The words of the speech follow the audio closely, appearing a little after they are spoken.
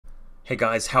Hey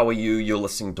guys, how are you? You're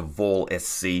listening to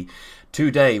VaulSC.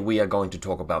 Today we are going to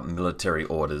talk about military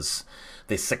orders,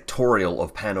 the sectorial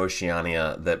of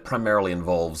PanOceania that primarily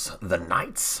involves the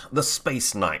Knights, the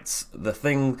Space Knights, the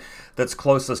thing that's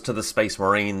closest to the Space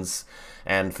Marines,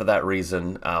 and for that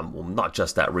reason, well, not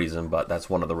just that reason, but that's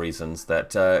one of the reasons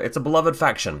that it's a beloved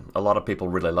faction. A lot of people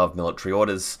really love military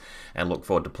orders and look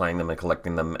forward to playing them and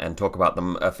collecting them and talk about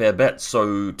them a fair bit.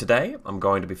 So today I'm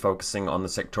going to be focusing on the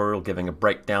sectorial, giving a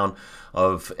breakdown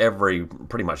of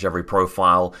pretty much every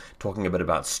profile, talking a bit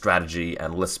about strategy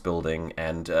and list building,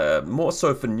 and more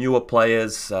so for newer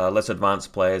players, less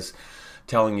advanced players,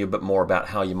 telling you a bit more about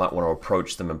how you might want to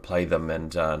approach them and play them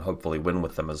and hopefully win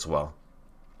with them as well.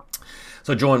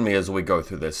 So join me as we go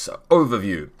through this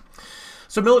overview.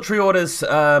 So military orders,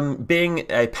 being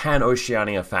a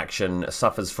PanOceania faction,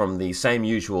 suffers from the same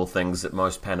usual things that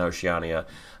most PanOceania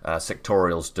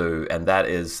sectorials do, and that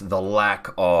is the lack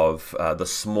of the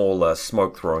smaller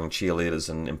smoke-throwing cheerleaders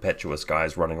and impetuous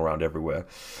guys running around everywhere.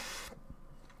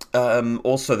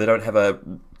 Also, they don't have a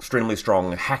extremely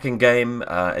strong hacking game.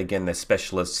 Again, their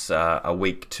specialists are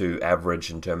weak to average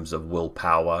in terms of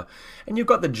willpower, and you've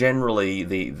got generally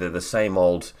the same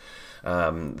old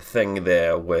thing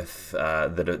there with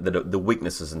the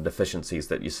weaknesses and deficiencies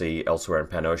that you see elsewhere in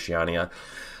PanOceania.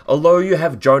 Although you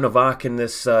have Joan of Arc in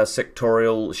this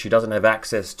sectorial, she doesn't have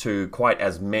access to quite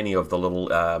as many of the little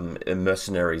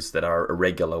mercenaries that are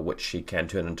irregular, which she can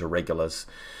turn into regulars.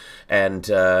 And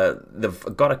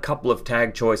they've got a couple of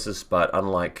tag choices, but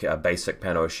unlike basic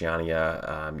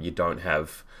PanOceania, you don't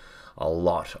have a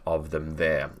lot of them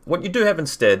there. What you do have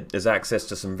instead is access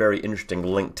to some very interesting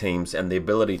link teams and the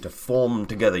ability to form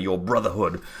together your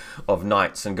brotherhood of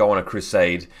knights and go on a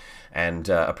crusade and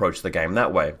approach the game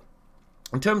that way.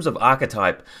 In terms of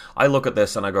archetype, I look at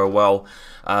this and I go, well,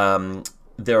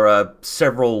 there are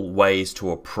several ways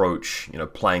to approach,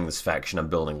 playing this faction and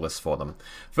building lists for them.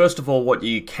 First of all, what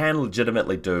you can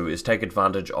legitimately do is take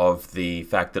advantage of the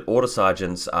fact that order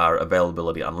sergeants are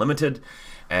availability unlimited,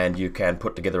 and you can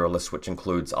put together a list which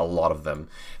includes a lot of them.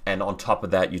 And on top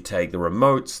of that, you take the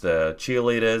remotes, the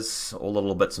cheerleaders, all the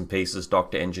little bits and pieces,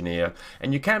 doctor, engineer,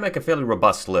 and you can make a fairly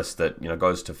robust list that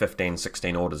goes to 15,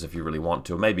 16 orders if you really want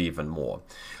to, or maybe even more.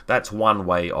 That's one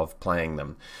way of playing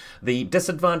them. The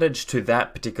disadvantage to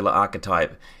that particular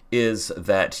archetype is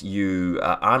that you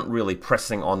aren't really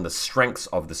pressing on the strengths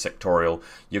of the sectorial.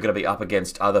 You're going to be up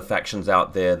against other factions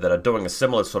out there that are doing a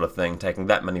similar sort of thing, taking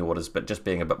that many orders, but just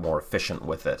being a bit more efficient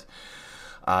with it.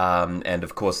 And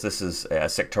of course, this is a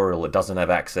sectorial that doesn't have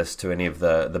access to any of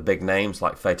the big names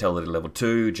like Fatality Level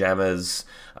 2, Jammers,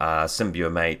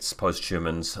 Symbiomates,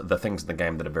 Posthumans, the things in the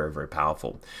game that are very, very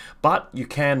powerful. But you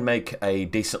can make a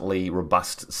decently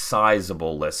robust,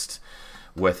 sizable list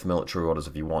with military orders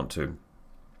if you want to.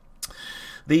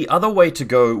 The other way to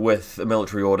go with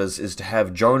military orders is to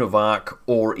have Joan of Arc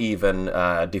or even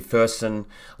Deferson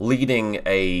leading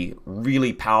a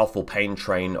really powerful pain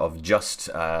train of just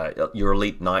your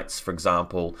elite knights, for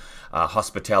example,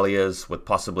 Hospitaliers with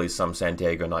possibly some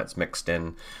Santiago knights mixed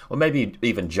in, or maybe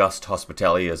even just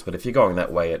Hospitaliers, but if you're going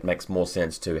that way, it makes more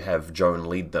sense to have Joan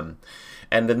lead them.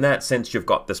 And in that sense, you've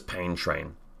got this pain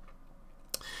train.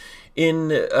 In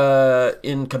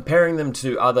comparing them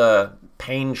to other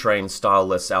pain train style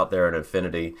lists out there in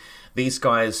infiNity, these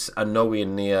guys are nowhere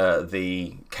near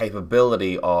the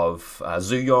capability of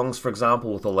Zuyongs, for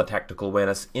example, with all the tactical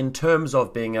awareness, in terms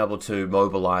of being able to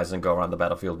mobilize and go around the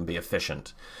battlefield and be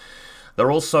efficient. They're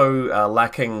also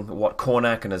lacking what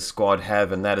Cornac and his squad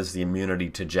have, and that is the immunity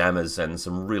to jammers and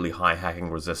some really high hacking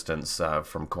resistance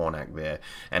from Cornac there.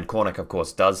 And Cornac, of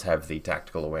course, does have the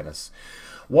tactical awareness.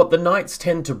 What the Knights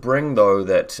tend to bring, though,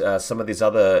 that some of these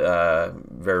other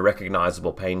very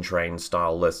recognizable pain train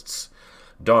style lists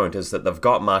don't, is that they've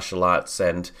got martial arts,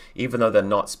 and even though they're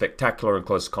not spectacular in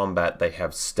close combat, they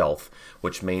have stealth,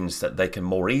 which means that they can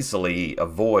more easily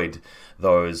avoid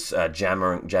those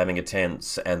jamming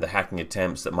attempts and the hacking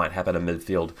attempts that might happen in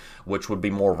midfield, which would be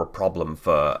more of a problem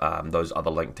for those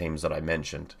other link teams that I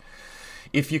mentioned.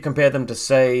 If you compare them to,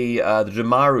 say, the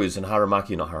Dumarus and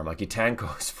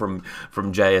Tankos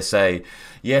from JSA,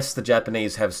 yes, the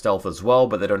Japanese have stealth as well,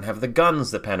 but they don't have the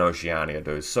guns that PanOceania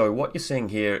do. So what you're seeing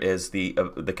here is the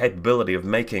capability of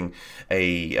making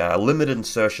a limited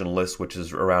insertion list, which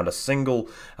is around a single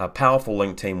powerful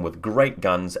link team with great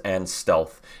guns and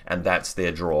stealth, and that's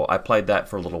their draw. I played that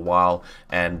for a little while,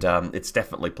 and it's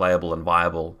definitely playable and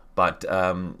viable, but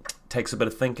takes a bit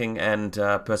of thinking and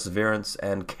perseverance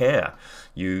and care.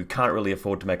 You can't really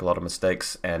afford to make a lot of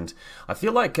mistakes, and I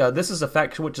feel like this is a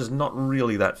faction which is not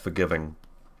really that forgiving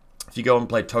If you go and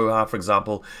play Toha, for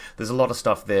example, there's a lot of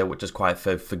stuff there which is quite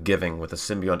forgiving with the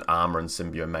Symbiont Armor and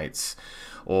Symbio Mates.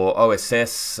 Or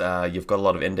OSS, you've got a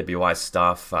lot of NWI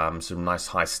stuff, some nice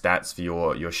high stats for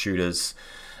your shooters,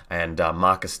 and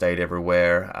marker state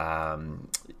everywhere.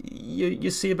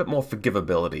 You see a bit more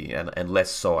forgivability, and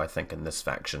less so, I think, in this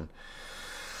faction.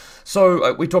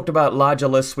 So we talked about larger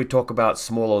lists, we talk about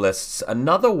smaller lists.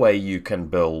 Another way you can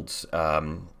build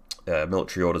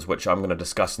military orders, which I'm going to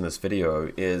discuss in this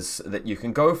video, is that you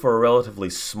can go for a relatively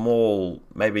small,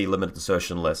 maybe limited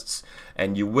insertion lists,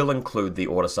 and you will include the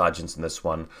order sergeants in this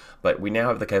one, but we now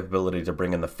have the capability to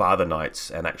bring in the Father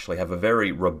Knights and actually have a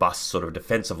very robust sort of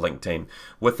defensive link team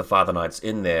with the Father Knights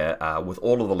in there with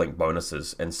all of the link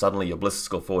bonuses, and suddenly your Ballistic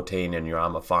Skill 14 and your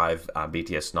Armor 5,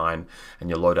 BTS 9, and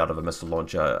your loadout of a missile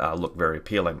launcher look very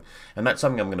appealing. And that's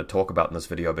something I'm going to talk about in this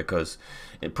video because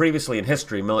previously in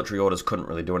history, military orders couldn't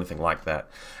really do anything like that.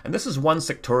 And this is one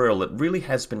sectorial that really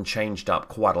has been changed up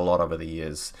quite a lot over the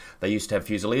years. They used to have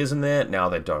Fusiliers in there, now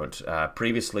they don't.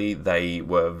 Previously, they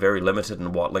were very limited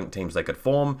in what link teams they could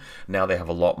form. Now they have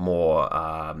a lot more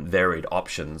varied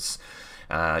options.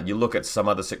 You look at some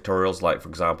other sectorials, like, for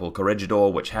example, Corregidor,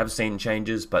 which have seen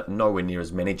changes, but nowhere near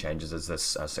as many changes as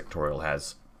this sectorial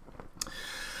has.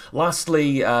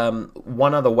 Lastly,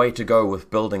 one other way to go with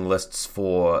building lists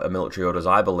for military orders,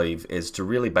 I believe, is to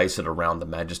really base it around the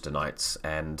Magister Knights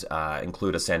and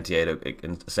include a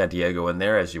Santiago in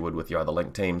there, as you would with your other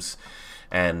link teams,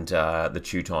 and the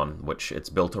Teuton, which it's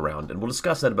built around. And we'll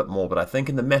discuss that a bit more, but I think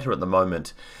in the meta at the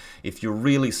moment, if you're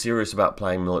really serious about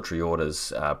playing military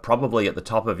orders, probably at the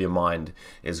top of your mind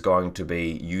is going to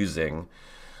be using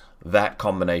that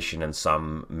combination in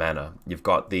some manner. You've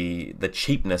got the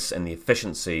cheapness and the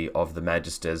efficiency of the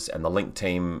Magisters and the link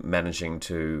team managing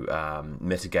to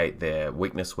mitigate their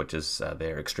weakness, which is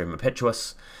their extreme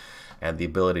impetuous, and the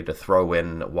ability to throw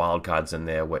in wildcards in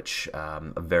there, which are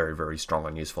very, very strong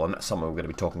and useful. And that's something we're going to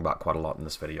be talking about quite a lot in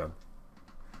this video.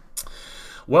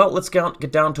 Well, let's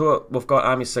get down to it. We've got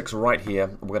Army 6 right here.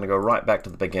 We're going to go right back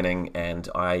to the beginning, and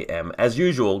I am, as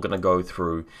usual, going to go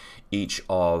through each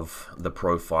of the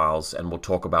profiles, and we'll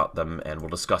talk about them, and we'll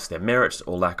discuss their merit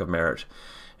or lack of merit,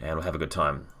 and we'll have a good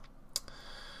time.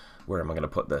 Where am I going to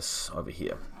put this? Over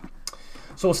here.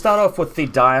 So we'll start off with the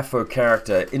Diafo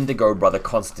character, Indigo Brother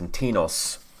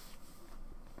Konstantinos.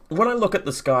 When I look at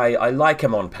this guy, I like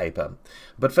him on paper,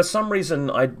 but for some reason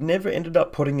I never ended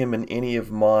up putting him in any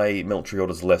of my military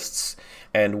orders lists,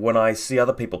 and when I see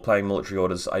other people playing military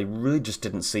orders, I really just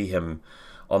didn't see him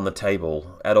on the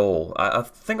table at all. I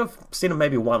think I've seen him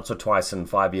maybe once or twice in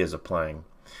 5 years of playing.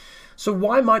 So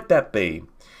why might that be?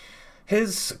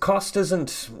 His cost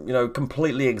isn't,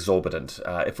 completely exorbitant.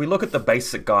 If we look at the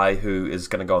basic guy who is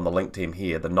going to go on the link team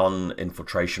here, the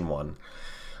non-infiltration one,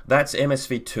 that's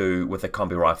MSV2 with a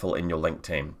combi rifle in your link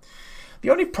team. The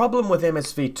only problem with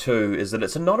MSV2 is that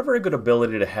it's not a very good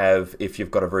ability to have if you've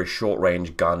got a very short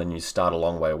range gun and you start a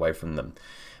long way away from them.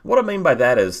 What I mean by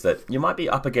that is that you might be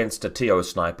up against a TO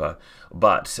sniper,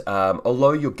 but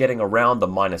although you're getting around the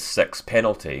 -6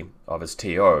 penalty of his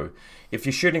TO, if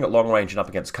you're shooting at long range and up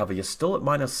against cover, you're still at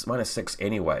 -6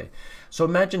 anyway. So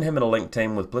imagine him in a link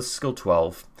team with Ballistic Skill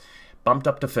 12, bumped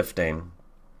up to 15.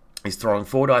 He's throwing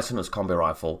 4 dice in his combi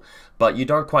rifle, but you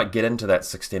don't quite get into that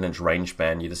 16-inch range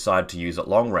span. You decide to use at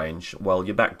long range. Well,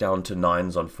 you're back down to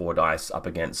 9s on 4 dice up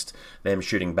against them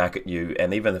shooting back at you,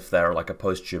 and even if they're like a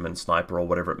post-human sniper or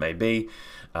whatever it may be,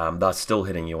 they're still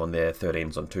hitting you on their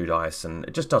 13s on 2 dice, and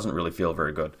it just doesn't really feel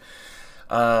very good.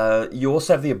 You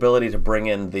also have the ability to bring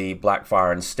in the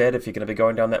Blackfire instead if you're going to be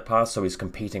going down that path, so he's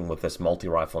competing with this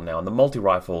multi-rifle now. And the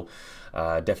multi-rifle,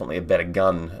 definitely a better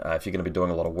gun if you're going to be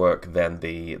doing a lot of work than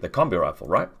the combi rifle,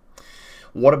 right?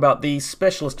 What about the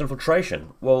Specialist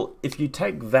Infiltration? Well, if you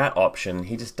take that option,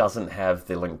 he just doesn't have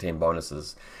the link team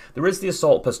bonuses. There is the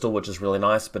Assault Pistol, which is really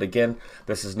nice, but again,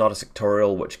 this is not a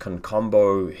sectorial which can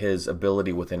combo his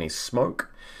ability with any smoke.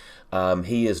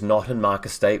 He is not in marker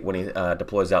state when he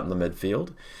deploys out in the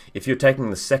midfield. If you're taking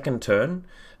the second turn,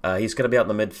 he's going to be out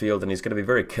in the midfield and he's going to be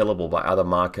very killable by other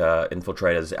marker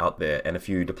infiltrators out there. And if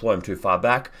you deploy him too far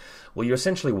back, well, you're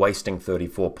essentially wasting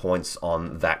 34 points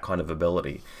on that kind of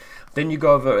ability. Then you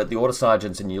go over at the Order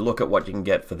Sergeants and you look at what you can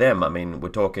get for them. I mean, we're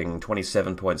talking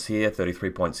 27 points here, 33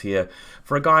 points here,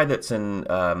 for a guy that's in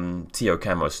TO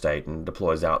camo state and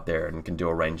deploys out there and can do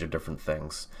a range of different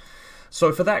things.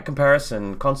 So for that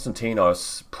comparison,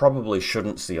 Konstantinos probably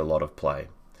shouldn't see a lot of play.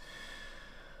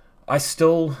 I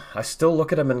still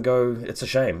look at him and go, it's a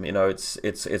shame.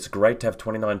 It's great to have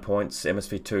 29 points,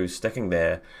 MSV2 sticking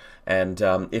there. And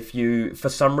if you, for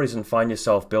some reason, find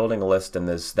yourself building a list and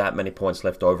there's that many points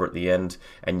left over at the end,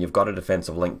 and you've got a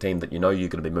defensive link team that you know you're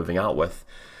going to be moving out with,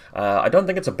 I don't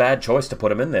think it's a bad choice to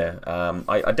put him in there.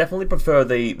 I definitely prefer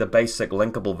the basic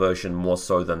linkable version more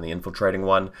so than the infiltrating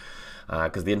one.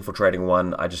 Because the infiltrating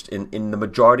one, in the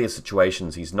majority of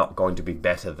situations, he's not going to be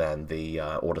better than the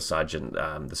Order Sergeant,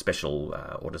 the special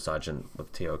Order Sergeant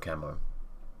with TO camo.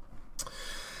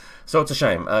 So it's a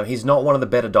shame. He's not one of the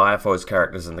better Diaphos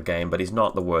characters in the game, but he's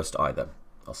not the worst either.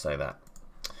 I'll say that.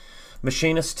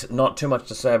 Machinist, not too much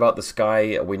to say about this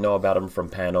guy. We know about him from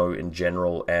Pano in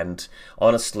general, and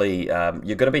honestly, you're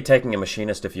going to be taking a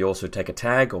Machinist if you also take a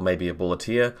Tag, or maybe a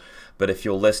Bulleteer, but if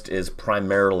your list is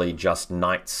primarily just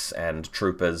Knights and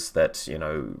Troopers that, you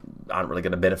know, aren't really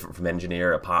going to benefit from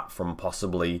Engineer, apart from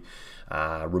possibly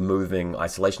removing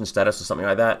Isolation Status or something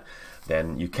like that,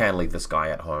 then you can leave this guy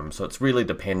at home. So it's really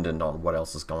dependent on what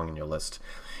else is going in your list.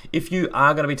 If you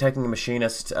are going to be taking a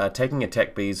Machinist, taking a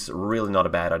Tech B is really not a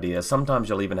bad idea. Sometimes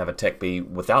you'll even have a Tech B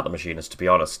without the Machinist, to be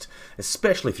honest,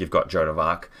 especially if you've got Joan of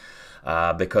Arc,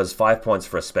 because 5 points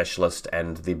for a Specialist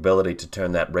and the ability to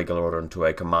turn that regular order into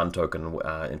a command token,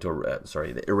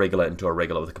 the irregular into a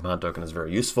regular with a command token is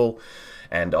very useful.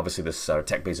 And obviously this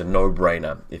Tech B is a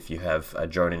no-brainer if you have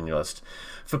Joan in your list.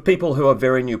 For people who are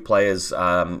very new players,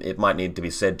 it might need to be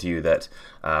said to you that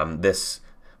this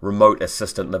Remote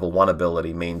Assistant level 1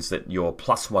 ability means that your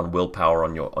 +1 willpower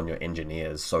on your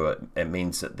engineers. So it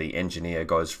means that the engineer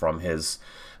goes from his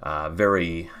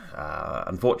very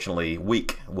unfortunately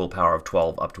weak willpower of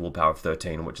 12 up to willpower of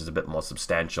 13, which is a bit more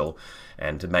substantial,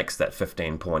 and it makes that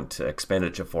 15-point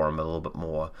expenditure for him a little bit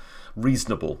more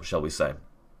reasonable, shall we say.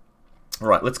 All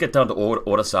right, let's get down to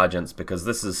Order Sergeants, because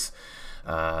this is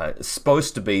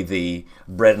supposed to be the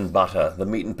bread and butter, the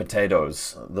meat and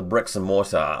potatoes, the bricks and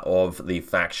mortar of the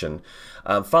faction.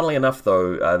 Funnily enough,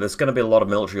 though, there's going to be a lot of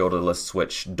military order lists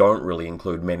which don't really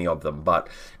include many of them, but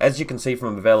as you can see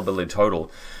from availability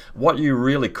total, what you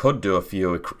really could do if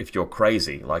you're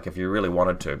crazy, like if you really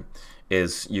wanted to,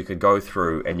 is you could go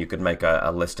through and you could make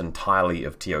a list entirely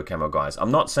of TO camo guys.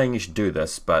 I'm not saying you should do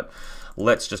this, but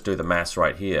let's just do the maths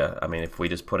right here. I mean, if we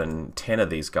just put in 10 of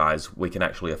these guys, we can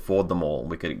actually afford them all.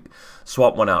 We could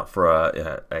swap one out for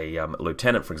a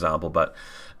lieutenant, for example, but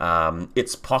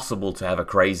it's possible to have a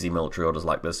crazy military orders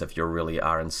like this if you really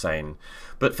are insane.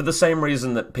 But for the same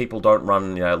reason that people don't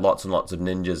run, you know, lots and lots of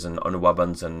ninjas and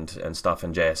onuwabans and stuff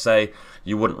in JSA,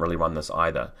 you wouldn't really run this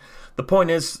either. The point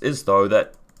is though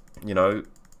that, you know,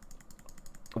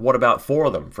 what about 4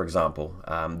 of them, for example?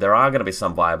 There are going to be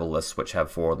some viable lists which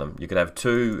have 4 of them. You could have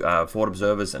 2 forward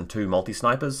observers and 2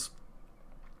 multi-snipers.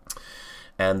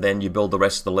 And then you build the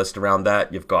rest of the list around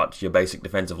that. You've got your basic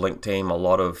defensive link team, a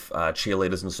lot of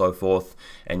cheerleaders and so forth.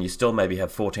 And you still maybe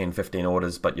have 14, 15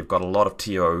 orders, but you've got a lot of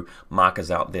TO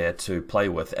markers out there to play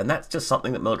with. And that's just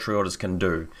something that military orders can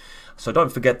do. So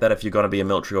don't forget that if you're going to be a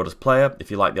military orders player,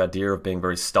 if you like the idea of being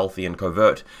very stealthy and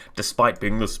covert, despite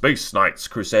being the Space Knights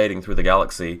crusading through the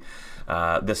galaxy,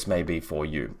 this may be for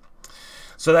you.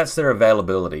 So that's their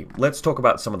availability. Let's talk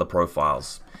about some of the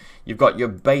profiles. You've got your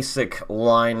basic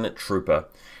line trooper.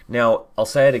 Now, I'll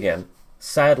say it again.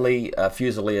 Sadly,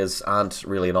 Fusiliers aren't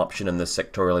really an option in this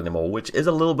sectorial anymore, which is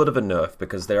a little bit of a nerf,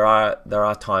 because there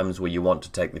are times where you want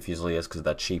to take the Fusiliers because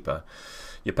they're cheaper.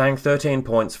 You're paying 13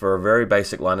 points for a very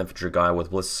basic line infantry guy with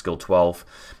Bliss skill 12,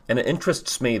 and it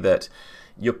interests me that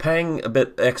you're paying a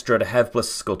bit extra to have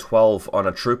Bliss skill 12 on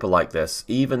a trooper like this,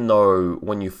 even though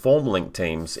when you form link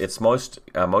teams, it's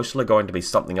mostly going to be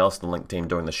something else in the link team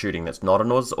doing the shooting that's not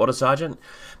an Order Sergeant,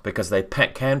 because they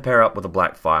can pair up with a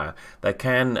Blackfire, they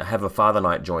can have a Father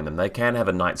Knight join them, they can have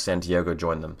a Knight Santiago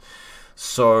join them.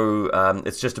 So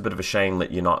it's just a bit of a shame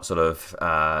that you're not sort of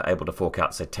able to fork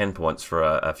out, say, 10 points for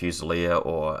a Fusilier,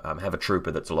 or have a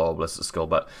trooper that's a lower ballistic skill.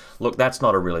 But look, that's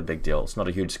not a really big deal. It's not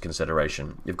a huge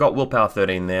consideration. You've got willpower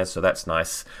 13 there, so that's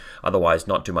nice. Otherwise,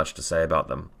 not too much to say about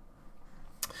them.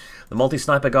 The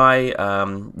multi-sniper guy,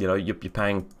 you know, you're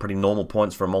paying pretty normal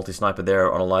points for a multi-sniper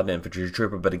there on a light infantry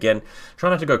trooper, but again, try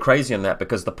not to go crazy on that,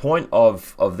 because the point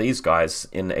of these guys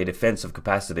in a defensive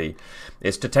capacity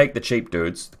is to take the cheap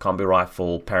dudes, the combi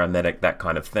rifle, paramedic, that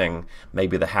kind of thing,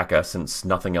 maybe the hacker, since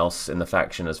nothing else in the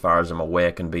faction, as far as I'm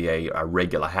aware, can be a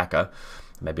regular hacker.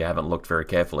 Maybe I haven't looked very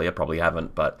carefully, I probably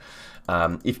haven't, but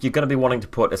if you're going to be wanting to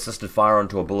put assisted fire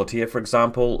onto a Bulleteer, for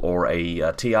example, or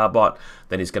a TR bot,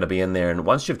 then he's going to be in there. And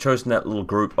once you've chosen that little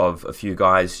group of a few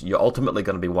guys, you're ultimately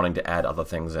going to be wanting to add other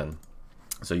things in.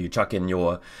 So you chuck in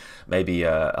your maybe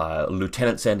a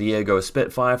Lieutenant San Diego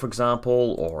Spitfire, for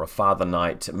example, or a Father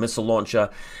Knight missile launcher,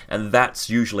 and that's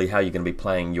usually how you're going to be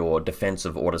playing your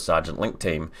defensive Order Sergeant Link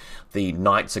team. The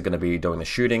Knights are going to be doing the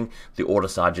shooting, the Order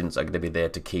Sergeants are going to be there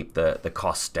to keep the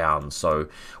costs down. So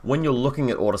when you're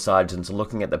looking at Order Sergeants and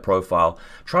looking at their profile,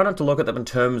 try not to look at them in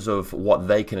terms of what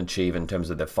they can achieve in terms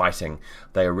of their fighting.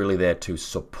 They are really there to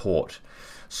support.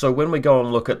 So when we go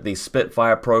and look at the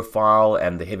Spitfire profile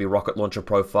and the heavy rocket launcher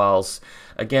profiles,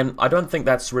 again, I don't think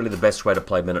that's really the best way to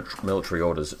play military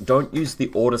orders. Don't use the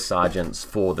Order Sergeants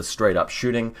for the straight up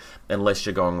shooting unless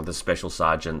you're going with the Special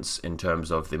Sergeants in terms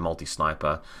of the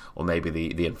multi-sniper or maybe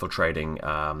the infiltrating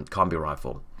combi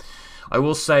rifle. I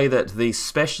will say that the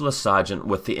Specialist Sergeant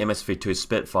with the MSV2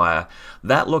 Spitfire,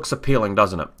 that looks appealing,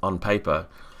 doesn't it, on paper?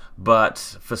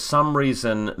 But for some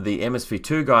reason, the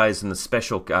MSV2 guys in the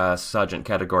Special Sergeant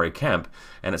category camp,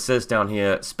 and it says down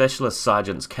here, Specialist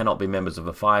Sergeants cannot be members of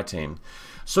a fire team.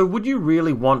 So would you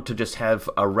really want to just have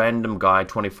a random guy,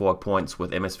 24 points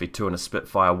with MSV2 and a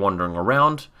Spitfire wandering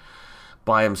around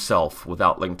by himself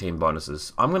without link team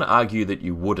bonuses? I'm going to argue that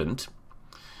you wouldn't.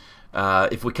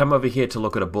 If we come over here to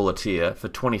look at a Bulleteer, for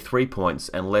 23 points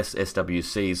and less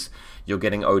SWCs, you're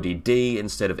getting ODD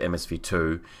instead of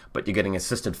MSV2, but you're getting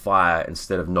assisted fire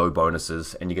instead of no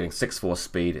bonuses, and you're getting 6-4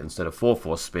 speed instead of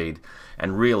 4-4 speed.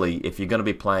 And really, if you're going to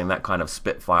be playing that kind of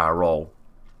Spitfire role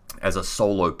as a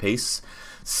solo piece,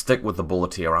 stick with the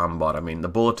Bulleteer Armbot. I mean, the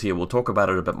Bulleteer, we'll talk about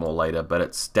it a bit more later, but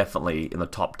it's definitely in the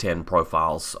top 10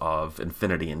 profiles of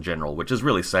infiNity in general, which is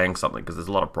really saying something because there's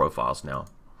a lot of profiles now.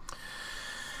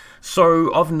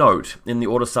 So, of note, in the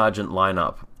Order Sergeant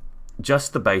lineup,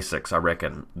 just the basics, I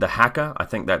reckon. The Hacker, I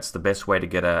think that's the best way to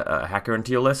get a Hacker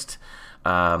into your list.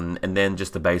 And then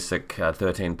just the basic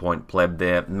 13-point pleb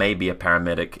there. Maybe a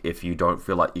Paramedic if you don't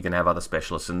feel like you can have other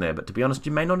specialists in there. But to be honest,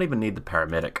 you may not even need the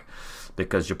Paramedic,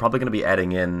 because you're probably going to be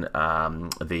adding in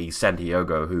the San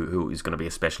Diego, who is going to be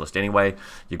a specialist anyway.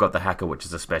 You've got the Hacker, which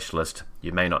is a specialist.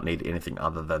 You may not need anything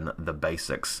other than the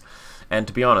basics. And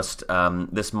to be honest,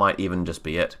 this might even just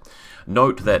be it.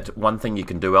 Note that one thing you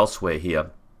can do elsewhere here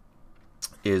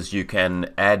is you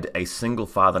can add a single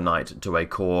Father Knight to a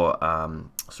core,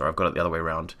 sorry, I've got it the other way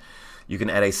around. You can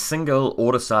add a single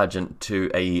Order Sergeant to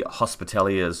a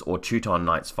Hospitaliers or Teuton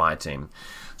Knights fire team.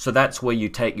 So that's where you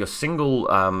take your single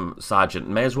Sergeant,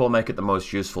 may as well make it the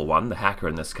most useful one, the Hacker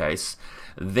in this case,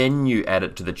 then you add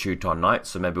it to the Teuton Knights,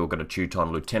 so maybe we'll get a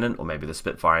Teuton Lieutenant, or maybe the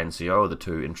Spitfire NCO, the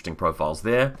two interesting profiles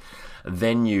there.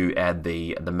 Then you add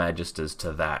the Magisters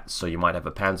to that, so you might have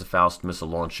a Panzerfaust missile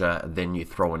launcher, then you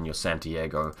throw in your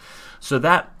Santiago. So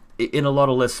that, in a lot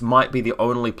of lists, might be the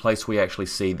only place we actually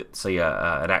see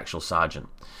an actual Sergeant.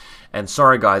 And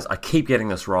sorry guys, I keep getting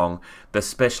this wrong. The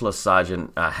Specialist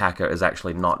Sergeant Hacker is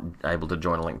actually not able to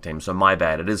join a link team, so my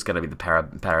bad. It is going to be the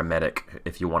Paramedic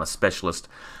if you want a Specialist,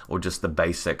 or just the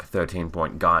basic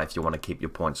 13-point guy if you want to keep your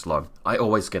points low. I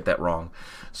always get that wrong.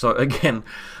 So again,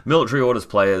 military orders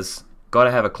players, got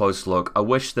to have a close look. I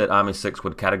wish that Army 6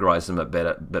 would categorize them a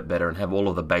bit better and have all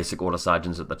of the basic Order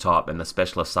Sergeants at the top and the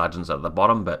Specialist Sergeants at the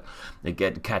bottom, but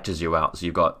it catches you out. So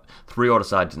you've got 3 Order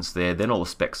Sergeants there, then all the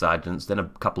Spec Sergeants, then a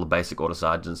couple of basic Order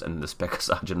Sergeants, and the Spec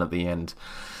Sergeant at the end.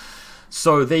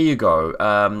 So there you go.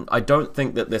 I don't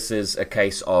think that this is a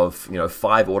case of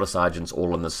 5 Order Sergeants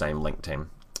all in the same link team.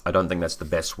 I don't think that's the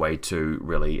best way to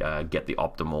really get the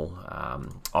optimal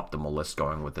list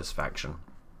going with this faction.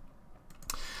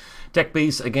 Tech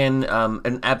Beast, again,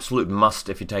 an absolute must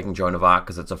if you're taking Joan of Arc,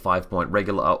 because it's a 5-point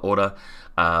regular order.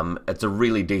 It's a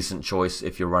really decent choice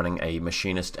if you're running a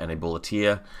Machinist and a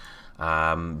Bulleteer.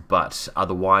 But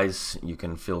otherwise, you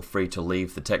can feel free to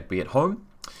leave the Tech Bee at home.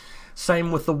 Same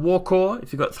with the War Corps.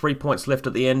 If you've got 3 points left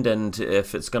at the end, and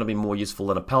if it's going to be more useful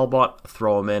than a Palbot,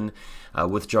 throw him in.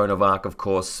 With Joan of Arc, of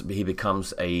course, he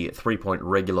becomes a 3-point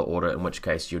regular order, in which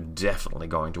case you're definitely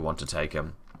going to want to take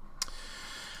him.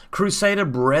 Crusader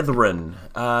Brethren.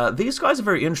 These guys are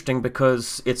very interesting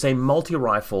because it's a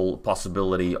multi-rifle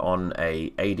possibility on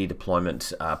a AD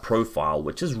deployment profile,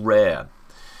 which is rare.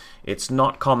 It's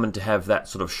not common to have that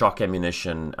sort of shock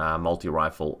ammunition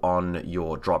multi-rifle on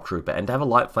your drop trooper, and to have a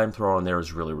light flamethrower on there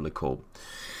is really, really cool.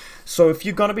 So if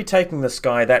you're going to be taking this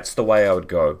guy, that's the way I would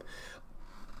go.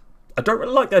 I don't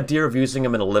really like the idea of using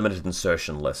them in a limited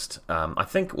insertion list. I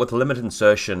think with limited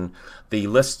insertion, the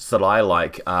lists that I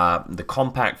like are the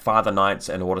compact Father Knights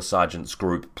and Order Sergeants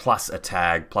group, plus a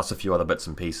tag, plus a few other bits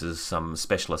and pieces, some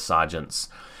Specialist Sergeants,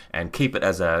 and keep it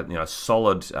as a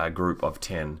solid group of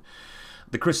 10.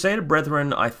 The Crusader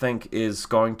Brethren, I think, is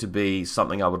going to be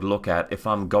something I would look at if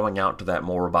I'm going out to that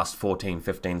more robust 14,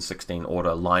 15, 16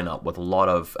 order lineup with a lot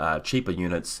of cheaper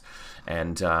units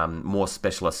and more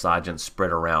specialist sergeants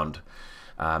spread around.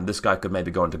 This guy could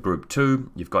maybe go into Group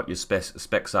 2. You've got your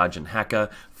Spec Sergeant Hacker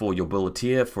for your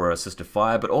Bulleteer for assisted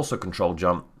fire, but also control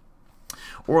jump.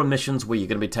 Or on missions where you're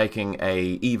going to be taking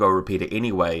a Evo repeater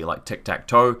anyway, like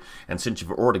Tic-Tac-Toe, and since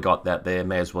you've already got that there,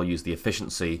 may as well use the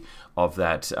efficiency of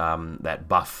that that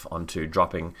buff onto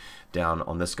dropping down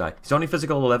on this guy. He's only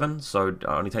physical 11, so it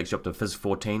only takes you up to Phys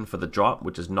 14 for the drop,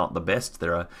 which is not the best.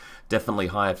 There are definitely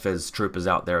higher Phys troopers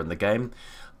out there in the game,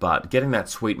 but getting that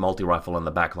sweet multi-rifle in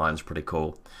the back line is pretty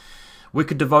cool. We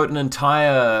could devote an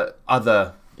entire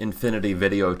other infiNity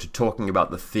video to talking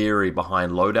about the theory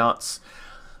behind loadouts.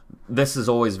 This is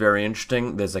always very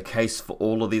interesting. There's a case for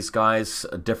all of these guys,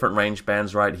 different range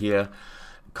bands right here.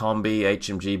 Combi,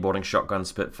 HMG, boarding shotgun,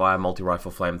 Spitfire,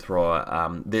 multi-rifle,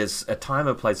 flamethrower. There's a time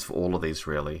and place for all of these,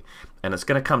 really. And it's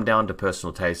going to come down to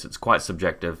personal taste. It's quite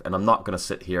subjective, and I'm not going to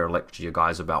sit here and lecture you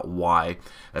guys about why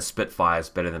a Spitfire is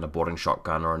better than a boarding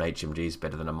shotgun or an HMG is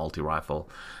better than a multi-rifle.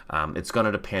 It's going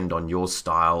to depend on your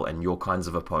style and your kinds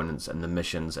of opponents and the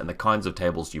missions and the kinds of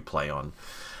tables you play on.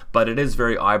 But it is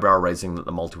very eyebrow-raising that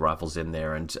the multi-rifle's in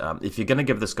there, and if you're going to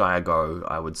give this guy a go,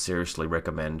 I would seriously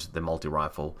recommend the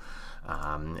multi-rifle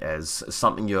as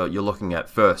something you're looking at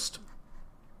first.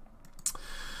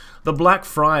 The Black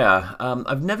Friar.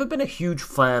 I've never been a huge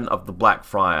fan of the Black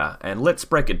Friar, and let's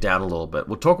break it down a little bit.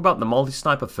 We'll talk about the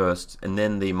multi-sniper first, and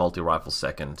then the multi-rifle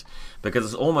second, because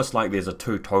it's almost like these are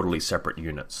two totally separate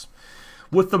units.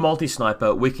 With the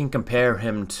multi-sniper, we can compare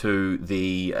him to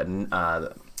the,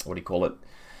 what do you call it?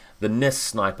 The NIS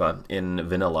sniper in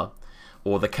vanilla,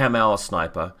 or the Kamau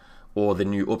sniper, or the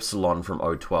new Upsilon from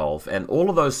 012. And all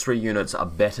of those three units are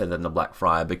better than the Black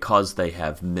Friar because they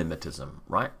have mimetism,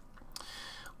 right?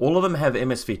 All of them have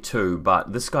MSV2,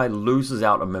 but this guy loses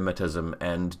out on mimetism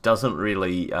and doesn't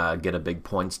really get a big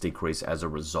points decrease as a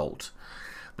result.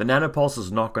 The nanopulse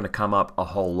is not going to come up a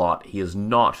whole lot. He is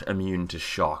not immune to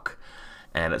shock,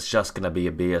 and it's just going to be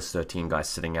a BS13 guy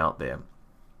sitting out there.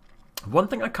 One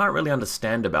thing I can't really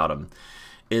understand about him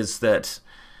is that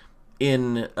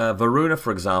in Varuna,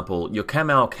 for example, your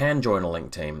Kamau can join a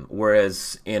link team,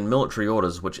 whereas in military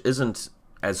orders, which isn't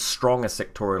as strong a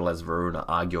sectorial as Varuna,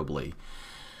 arguably,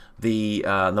 the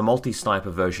multi-sniper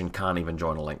version can't even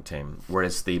join a link team,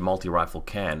 whereas the multi-rifle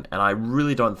can. And I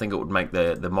really don't think it would make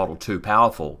the model too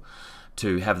powerful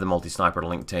to have the multi-sniper in a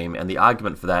link team, and the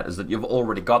argument for that is that you've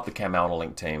already got the Kamau in a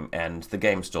link team, and the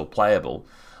game's still playable.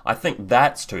 I think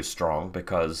that's too strong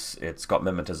because it's got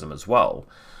mimetism as well.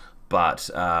 But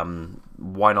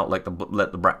why not let the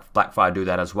Blackfire do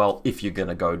that as well if you're going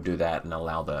to go do that and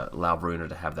allow Varuna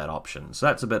to have that option? So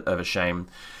that's a bit of a shame.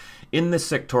 In this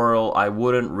sectorial, I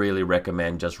wouldn't really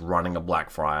recommend just running a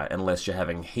Blackfire unless you're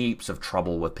having heaps of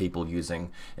trouble with people using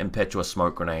impetuous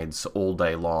smoke grenades all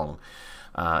day long.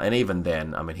 And even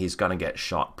then, I mean, he's going to get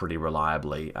shot pretty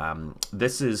reliably.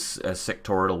 This is a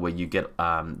sectorial where you get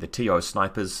the TO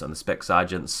snipers and the spec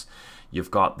sergeants. You've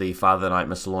got the Father Knight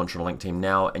missile launcher and link team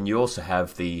now, and you also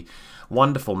have the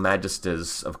wonderful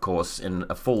Magisters, of course, in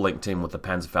a full link team with the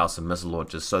Panzerfaust and missile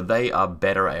launchers. So they are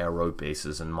better ARO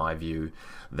pieces, in my view,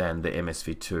 than the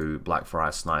MSV2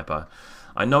 Blackfire sniper.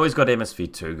 I know he's got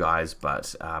MSV2, guys,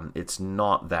 but it's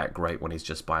not that great when he's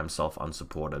just by himself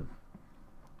unsupported.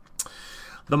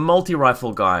 The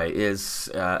multi-rifle guy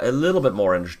is a little bit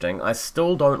more interesting. I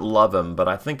still don't love him, but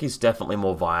I think he's definitely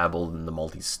more viable than the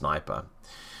multi-sniper.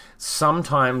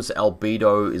 Sometimes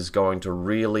albedo is going to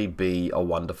really be a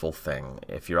wonderful thing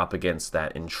if you're up against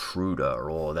that intruder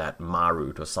or that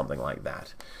Marut or something like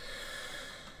that.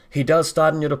 He does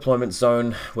start in your deployment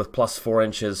zone with +4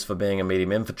 inches for being a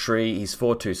medium infantry. He's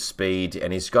 4.2 speed,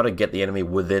 and he's got to get the enemy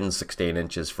within 16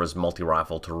 inches for his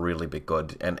multi-rifle to really be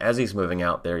good. And as he's moving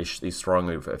out there, he's throwing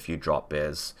over a few drop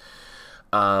bears.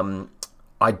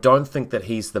 I don't think that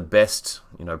he's the best,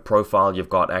 profile you've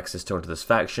got access to into this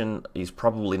faction. He's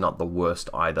probably not the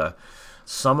worst either.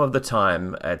 Some of the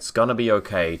time, it's going to be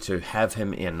okay to have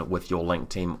him in with your link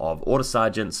team of Order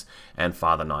Sergeants and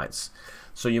Father Knights.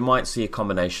 So you might see a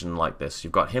combination like this.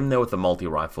 You've got him there with a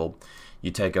multi-rifle.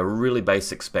 You take a really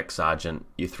basic spec sergeant.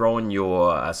 You throw in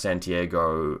your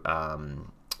Santiago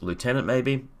lieutenant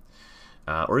maybe,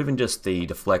 or even just the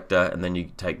deflector, and then you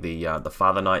take the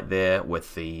Father Knight there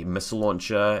with the missile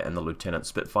launcher and the Lieutenant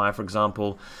Spitfire, for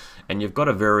example, and you've got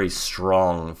a very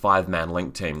strong 5-man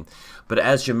link team. But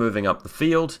as you're moving up the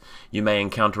field, you may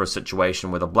encounter a situation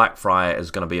where the Blackfire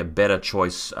is going to be a better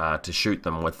choice to shoot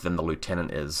them with than the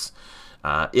Lieutenant is.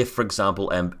 If, for example,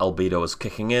 albedo is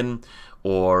kicking in,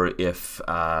 or if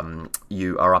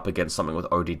you are up against something with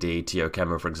ODD, TO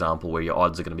Camo, for example, where your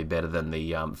odds are going to be better than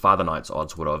the Father Knight's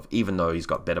odds would have, even though he's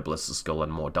got better ballistic skill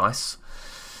and more dice.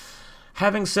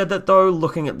 Having said that, though,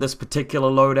 looking at this particular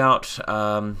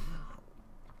loadout,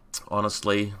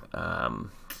 honestly,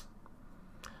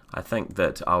 I think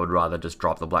that I would rather just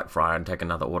drop the Blackfriar and take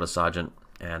another Order Sergeant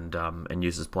and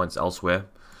use his points elsewhere.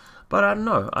 But I don't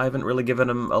know. I haven't really given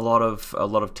him a lot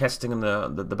of testing in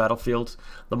the battlefield.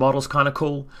 The model's kind of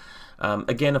cool.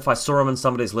 Again, if I saw him in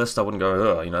somebody's list, I wouldn't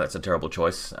go, oh, you know, that's a terrible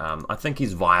choice. I think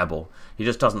he's viable. He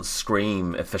just doesn't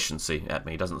scream efficiency at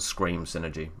me. He doesn't scream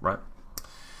synergy, right?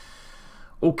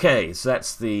 Okay, so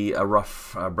that's the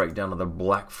rough breakdown of the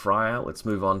Blackfriar. Let's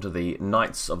move on to the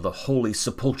Knights of the Holy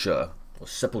Sepulchre, or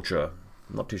Sepulchre.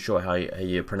 I'm not too sure how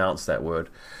you pronounce that word.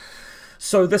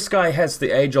 So this guy has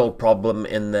the age-old problem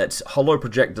in that Holo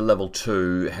Projector level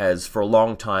 2 has for a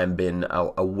long time been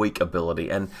a weak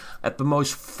ability, and at the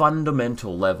most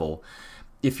fundamental level,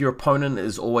 if your opponent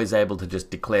is always able to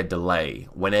just declare delay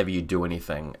whenever you do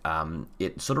anything,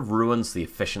 it sort of ruins the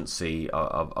efficiency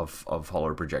of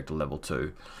Holo Projector level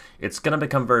 2. It's going to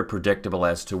become very predictable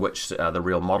as to which the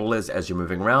real model is as you're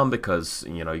moving around, because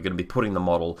you know you're going to be putting the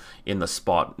model in the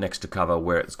spot next to cover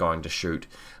where it's going to shoot.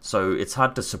 So it's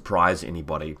hard to surprise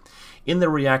anybody. In the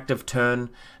reactive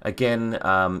turn, again,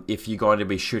 if you're going to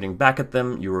be shooting back at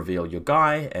them, you reveal your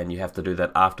guy, and you have to do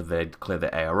that after they declare the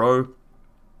ARO.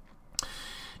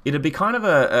 It'd be kind of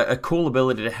a cool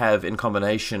ability to have in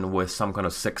combination with some kind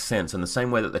of sixth sense, in the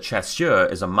same way that the chasseur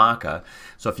is a marker.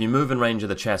 So if you move in range of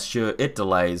the chasseur, it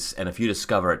delays, and if you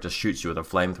discover it, just shoots you with a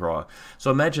flamethrower. So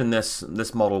imagine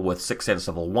this model with sixth sense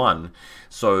level 1.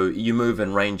 So you move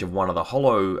in range of one of the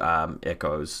Holo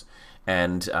echoes,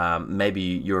 and maybe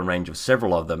you're in range of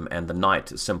several of them, and the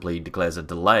knight simply declares a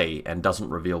delay and doesn't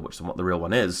reveal what the real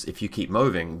one is. If you keep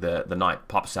moving, the knight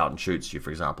pops out and shoots you, for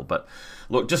example. But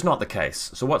look, just not the case.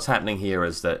 So what's happening here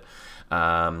is that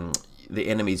the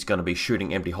enemy's going to be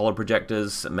shooting empty holo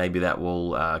projectors. Maybe that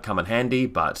will come in handy,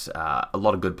 but a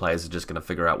lot of good players are just going to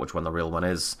figure out which one the real one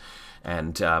is.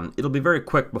 And it'll be very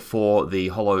quick before the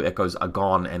holo echoes are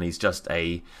gone, and he's just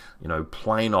a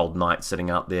plain old knight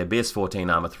sitting out there.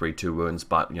 BS14 armor 3, 2 wounds,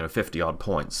 but 50 odd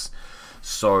points.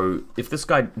 So if this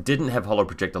guy didn't have holo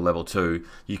projector level 2,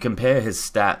 you compare his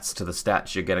stats to the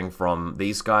stats you're getting from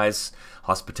these guys,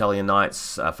 Hospitalian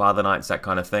Knights, Father Knights, that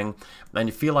kind of thing, and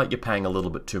you feel like you're paying a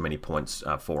little bit too many points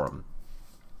for him.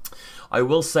 I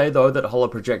will say, though, that Holo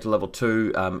Projector level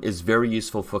 2 is very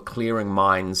useful for clearing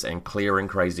mines and clearing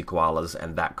crazy koalas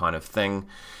and that kind of thing.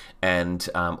 And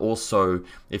also,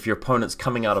 if your opponent's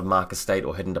coming out of marker state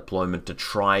or hidden deployment to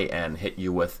try and hit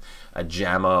you with a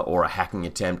jammer or a hacking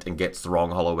attempt and gets the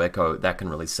wrong Holo Echo, that can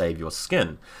really save your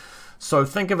skin. So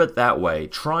think of it that way.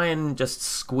 Try and just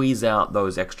squeeze out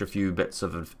those extra few bits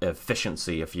of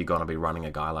efficiency if you're going to be running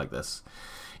a guy like this.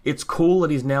 It's cool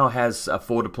that he now has a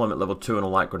forward deployment level 2 and a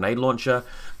light grenade launcher.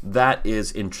 That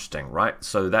is interesting, right?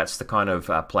 So that's the kind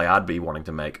of play I'd be wanting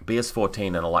to make. BS14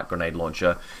 and a light grenade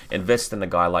launcher. Invest in a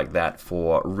guy like that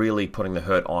for really putting the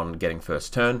hurt on getting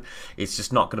first turn. It's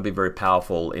just not going to be very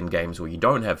powerful in games where you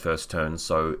don't have first turn,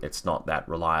 so it's not that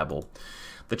reliable.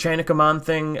 The chain of command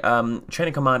thing, chain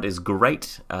of command is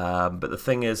great, but the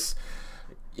thing is,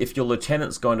 if your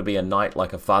lieutenant's going to be a knight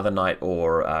like a Father Knight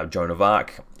or Joan of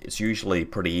Arc, it's usually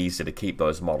pretty easy to keep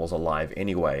those models alive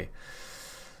anyway.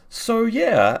 So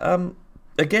yeah,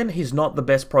 again, he's not the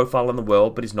best profile in the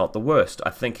world, but he's not the worst.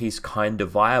 I think he's kind of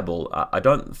viable. I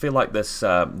don't feel like this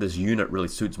unit really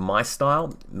suits my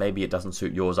style. Maybe it doesn't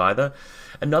suit yours either.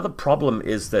 Another problem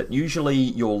is that usually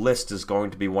your list is going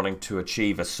to be wanting to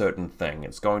achieve a certain thing.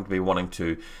 It's going to be wanting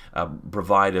to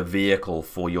provide a vehicle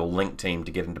for your link team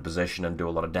to get into position and do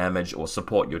a lot of damage, or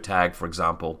support your tag, for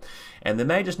example. And there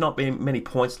may just not be many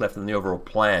points left in the overall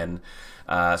plan.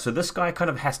 So this guy kind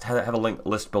of has to have a link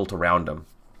list built around him.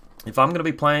 If I'm going to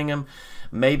be playing him,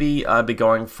 maybe I'd be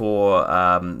going for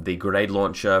the grenade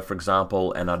launcher, for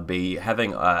example, and I'd be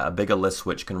having a bigger list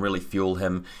which can really fuel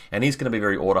him, and he's going to be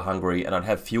very order hungry, and I'd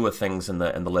have fewer things in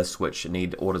the list which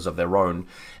need orders of their own,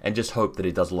 and just hope that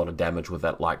he does a lot of damage with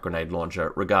that light grenade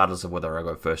launcher, regardless of whether I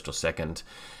go first or second,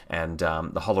 and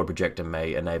the holo projector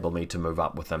may enable me to move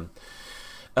up with him.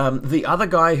 The other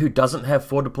guy who doesn't have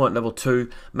forward deployment level 2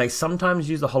 may sometimes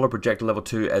use the holo projector level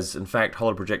 2 as, in fact,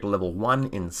 holo projector level 1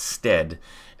 instead,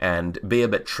 and be a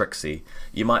bit tricksy.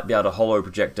 You might be able to holo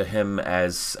projector him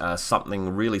as something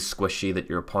really squishy that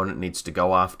your opponent needs to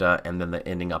go after, and then they're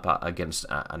ending up against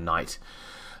a knight.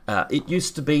 It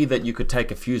used to be that you could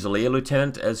take a Fusilier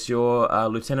lieutenant as your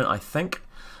lieutenant, I think.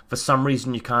 For some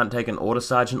reason, you can't take an Order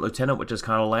Sergeant Lieutenant, which is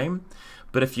kind of lame.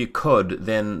 But if you could,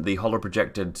 then the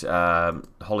holo-projected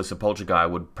Holy Sepulchre guy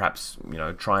would perhaps, you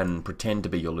know, try and pretend to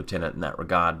be your lieutenant in that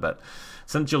regard. But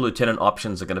since your lieutenant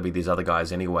options are going to be these other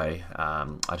guys anyway,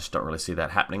 I just don't really see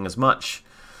that happening as much.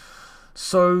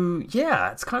 So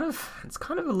yeah, it's kind of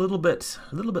a little bit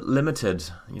limited,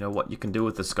 you know, what you can do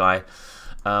with this guy.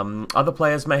 Other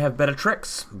players may have better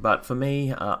tricks, but for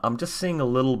me, I'm just seeing a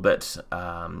little bit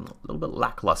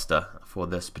lackluster for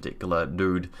this particular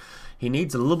dude. He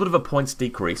needs a little bit of a points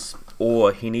decrease,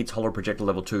 or he needs Holo Projector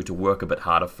level 2 to work a bit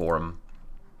harder for him.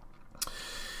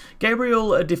 Gabriel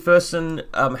Deferson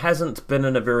hasn't been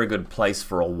in a very good place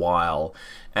for a while,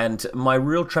 and my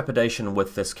real trepidation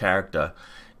with this character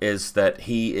is that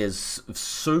he is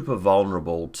super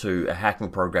vulnerable to a hacking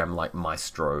program like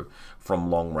Maestro from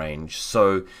long range.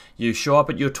 So you show up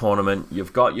at your tournament,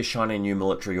 you've got your shiny new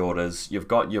military orders, you've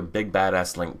got your big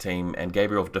badass Link team, and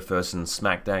Gabriel Deferson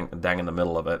smack dang in the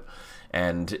middle of it,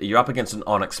 and you're up against an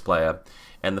Onyx player,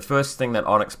 and the first thing that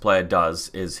Onyx player does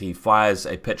is he fires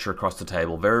a pitcher across the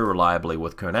table very reliably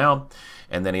with Kernel,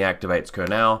 and then he activates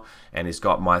Kernel, and he's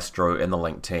got Maestro in the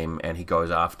Link team, and he goes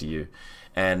after you.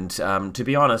 And to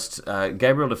be honest,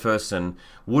 Gabriel Deferson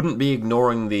wouldn't be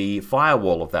ignoring the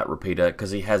firewall of that repeater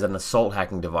because he has an assault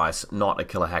hacking device, not a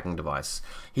killer hacking device.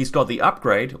 He's got the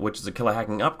upgrade, which is a killer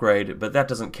hacking upgrade, but that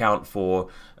doesn't count for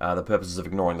the purposes of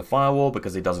ignoring the firewall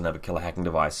because he doesn't have a killer hacking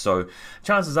device. So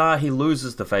chances are he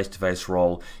loses the face-to-face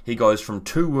roll. He goes from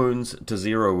 2 wounds to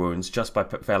 0 wounds just by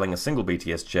failing a single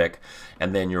BTS check,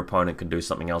 and then your opponent can do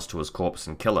something else to his corpse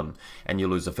and kill him, and you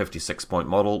lose a 56-point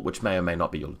model, which may or may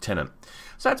not be your lieutenant.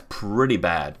 So that's pretty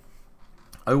bad.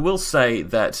 I will say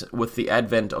that with the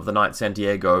advent of the Knight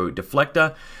Santiago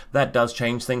deflector, that does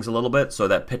change things a little bit. So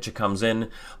that pitcher comes in,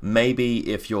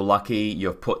 maybe if you're lucky,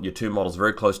 you've put your 2 models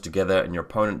very close together and your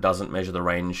opponent doesn't measure the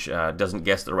range, doesn't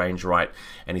guess the range right,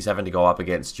 and he's having to go up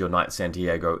against your Knight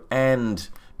Santiago and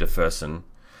Deferson.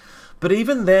 But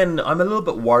even then, I'm a little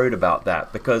bit worried about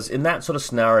that, because in that sort of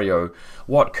scenario,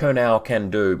 what Kernel can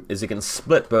do is he can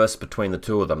split burst between the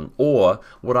two of them. Or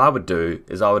what I would do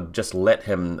is I would just let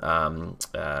him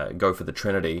go for the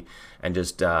Trinity and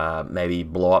just maybe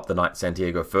blow up the Knight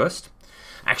Santiago first.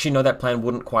 Actually, no, that plan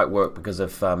wouldn't quite work, because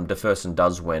if Deferson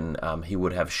does win, he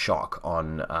would have shock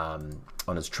on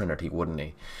his Trinity, wouldn't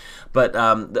he? But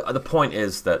the point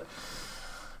is that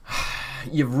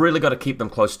you've really got to keep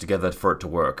them close together for it to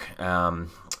work.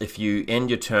 If you end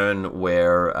your turn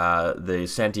where the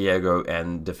Santiago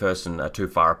and Deferson are too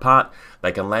far apart,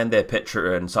 they can land their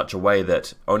pitcher in such a way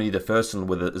that only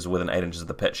Deferson is within 8 inches of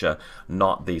the pitcher,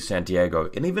 not the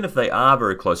Santiago. And even if they are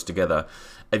very close together,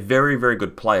 a very, very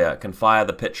good player can fire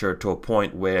the pitcher to a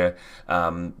point where,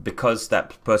 because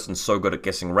that person's so good at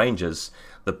guessing ranges,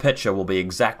 the pitcher will be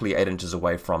exactly 8 inches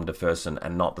away from Deferson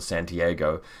and not the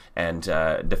Santiago. And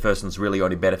Deferson's really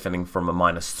only benefiting from a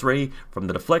 -3 from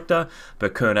the deflector,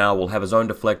 but Kernel will have his own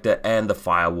deflector and the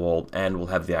firewall, and will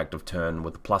have the active turn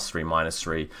with +3,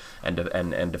 -3, and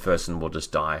Deferson will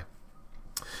just die.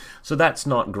 So that's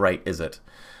not great, is it?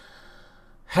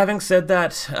 Having said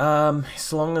that,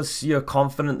 as long as you're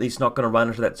confident that he's not going to run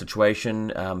into that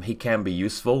situation, he can be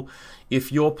useful.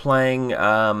 If you're playing in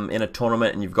a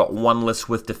tournament and you've got one list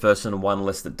with Deferson and one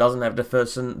list that doesn't have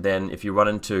Deferson, then if you run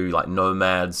into like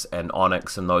Nomads and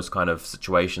Onyx and those kind of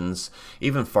situations,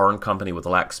 even Foreign Company with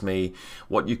Laxmi,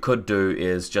 what you could do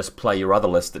is just play your other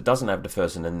list that doesn't have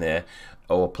Deferson in there,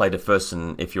 or play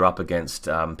Deferson if you're up against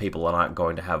people that aren't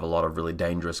going to have a lot of really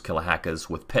dangerous killer hackers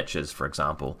with pitches, for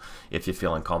example, if you're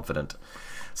feeling confident.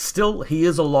 Still, he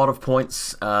is a lot of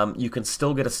points. You can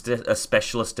still get a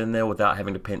specialist in there without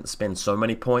having to spend so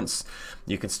many points.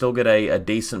 You can still get a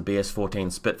decent BS-14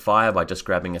 Spitfire by just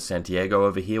grabbing a Santiago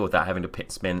over here without having to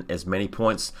spend as many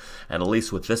points. And at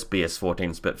least with this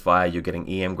BS-14 Spitfire, you're getting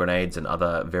EM grenades and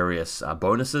other various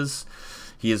bonuses.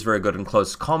 He is very good in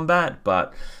close combat,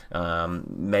 but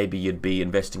maybe you'd be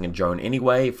investing in Joan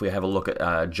anyway. If we have a look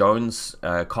at Joan's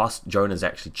cost, Joan is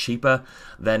actually cheaper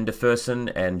than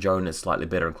Deferson, and Joan is slightly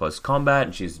better in close combat,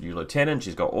 and she's your lieutenant.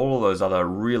 She's got all of those other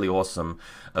really awesome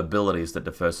abilities that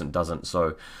Deferson doesn't.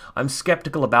 So I'm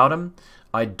skeptical about him.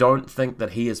 I don't think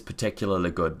that he is particularly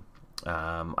good.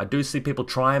 I do see people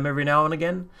try him every now and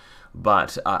again,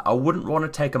 but I wouldn't want to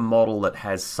take a model that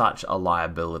has such a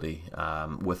liability,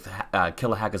 with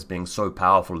killer hackers being so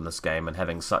powerful in this game and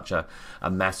having such a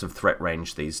massive threat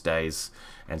range these days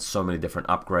and so many different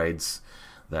upgrades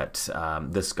that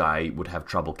this guy would have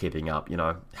trouble keeping up. You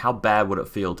know, how bad would it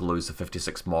feel to lose a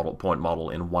 56-point model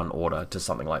in one order to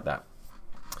something like that?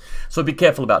 So be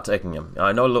careful about taking him.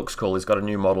 I know it looks cool, he's got a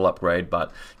new model upgrade,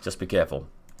 but just be careful.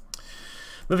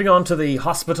 Moving on to the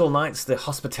Hospital Knights, the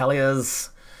Hospitaliers.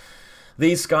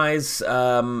 These guys,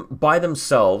 by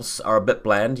themselves, are a bit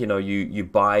bland. You know, you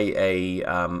buy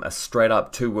a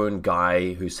straight-up 2-wound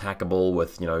guy who's hackable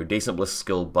with, you know, decent bliss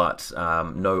skill, but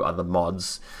no other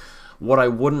mods. What I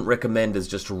wouldn't recommend is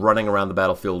just running around the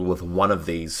battlefield with one of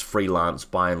these freelance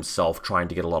by himself, trying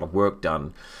to get a lot of work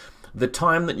done. The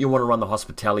time that you want to run the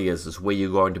Hospitaliers is where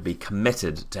you're going to be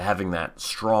committed to having that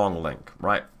strong link,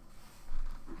 right?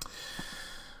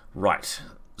 Right.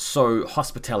 So,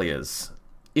 Hospitaliers.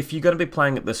 If you're going to be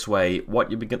playing it this way, what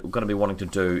you're going to be wanting to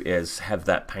do is have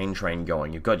that pain train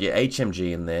going. You've got your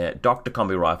HMG in there, Doctor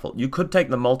Combi Rifle. You could take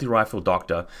the multi-rifle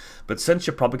Doctor, but since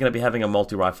you're probably going to be having a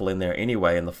multi-rifle in there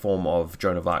anyway in the form of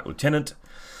Joan of Arc Lieutenant,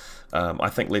 I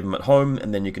think leave them at home,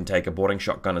 and then you can take a boarding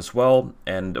shotgun as well.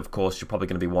 And of course, you're probably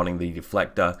going to be wanting the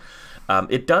deflector.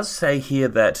 It does say here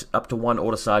that up to 1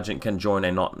 Order Sergeant can join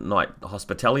a Knight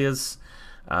Hospitaliers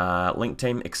link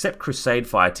team, except Crusade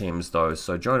Fire teams though.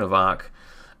 So Joan of Arc,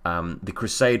 the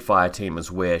Crusade Fire team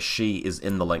is where she is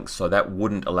in the link, so that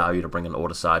wouldn't allow you to bring an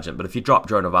Order Sergeant. But if you drop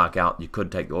Joan of Arc out, you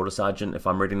could take the Order Sergeant, if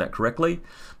I'm reading that correctly.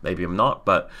 Maybe I'm not,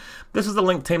 but this is the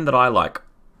link team that I like.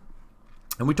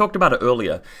 And we talked about it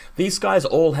earlier. These guys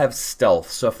all have stealth,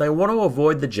 so if they want to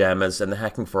avoid the jammers and the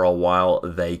hacking for a while,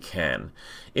 they can.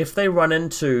 If they run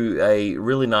into a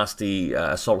really nasty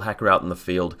assault hacker out in the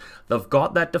field, they've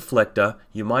got that deflector.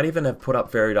 You might even have put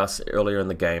up Fairy Dust earlier in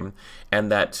the game,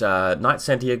 and that Knight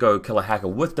Santiago killer hacker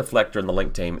with deflector in the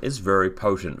link team is very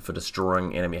potent for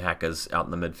destroying enemy hackers out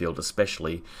in the midfield,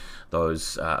 especially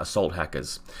those assault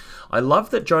hackers. I love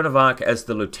that Joan of Arc as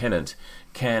the lieutenant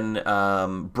can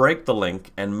break the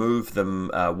link and move them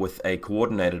with a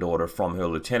coordinated order from her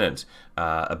lieutenant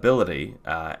ability,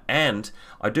 and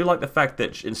I do like the fact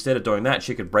that instead of doing that,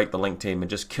 she could break the link team and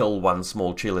just kill one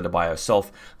small cheerleader by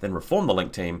herself, then reform the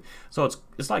link team. So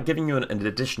it's like giving you an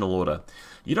additional order.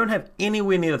 You don't have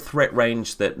anywhere near the threat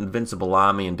range that Invincible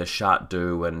Army and Deschart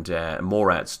do and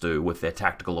Morats do with their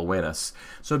tactical awareness,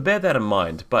 so bear that in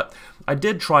mind. But I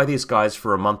did try these guys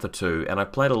for a month or two, and I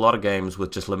played a lot of games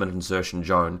with just limited insertion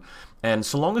Joan, and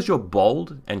so long as you're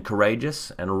bold and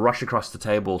courageous and rush across the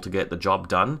table to get the job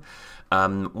done,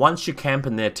 once you camp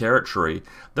in their territory,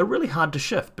 they're really hard to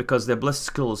shift because their bliss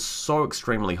skill is so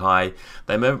extremely high.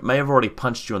 They may have already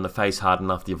punched you in the face hard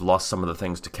enough that you've lost some of the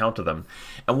things to counter them.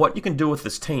 And what you can do with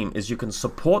this team is you can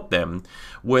support them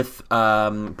with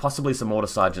possibly some Order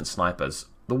Sergeant snipers.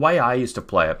 The way I used to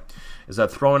play it is I'd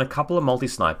throw in a couple of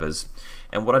multi-snipers,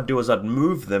 and what I'd do is I'd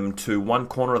move them to one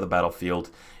corner of the battlefield,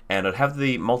 and I'd have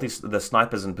the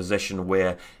snipers in position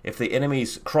where if the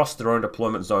enemies cross their own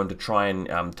deployment zone to try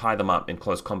and tie them up in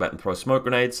close combat and throw smoke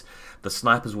grenades, the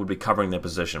snipers would be covering their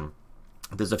position.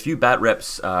 There's a few bat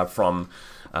reps from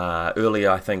earlier,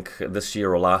 I think this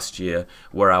year or last year,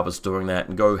 where I was doing that,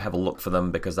 and go have a look for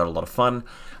them because they're a lot of fun.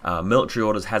 Military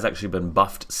Orders has actually been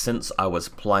buffed since I was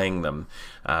playing them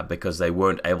because they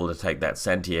weren't able to take that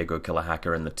Santiago killer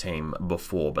hacker in the team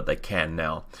before, but they can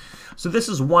now. So this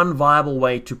is one viable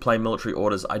way to play Military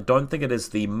Orders. I don't think it is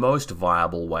the most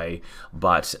viable way,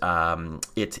 but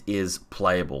it is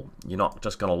playable. You're not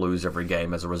just going to lose every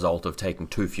game as a result of taking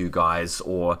too few guys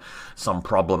or some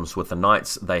problems with the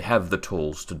Knights. They have the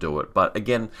tools to do it, but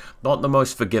again, not the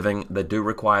most forgiving. They do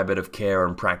require a bit of care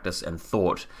and practice and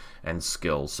thought and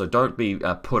skill, so don't be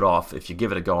put off if you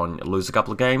give it a go and lose a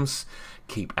couple of games.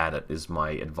 Keep at it is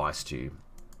my advice to you.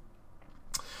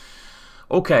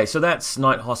 Okay, so that's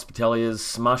Knight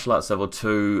Hospitaliers, Martial Arts Level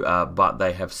 2, but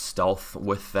they have stealth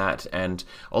with that, and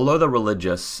although they're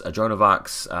religious, Joan of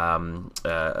Arc's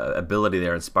ability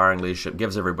there, Inspiring Leadership,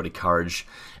 gives everybody courage,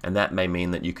 and that may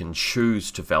mean that you can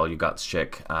choose to fail your guts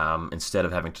check instead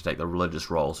of having to take the religious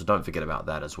role, so don't forget about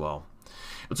that as well.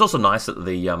 It's also nice that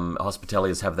the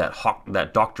Hospitaliers have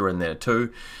that doctor in there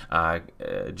too,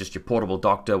 just your portable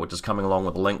doctor, which is coming along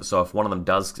with the link, so if one of them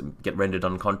does get rendered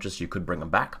unconscious, you could bring them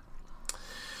back.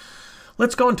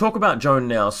 Let's go and talk about Joan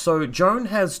now. So Joan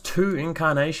has two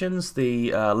incarnations,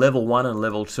 the level 1 and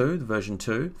level 2, the version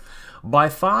 2. By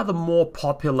far the more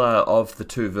popular of the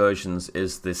two versions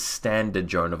is the standard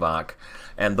Joan of Arc,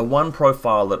 and the one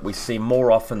profile that we see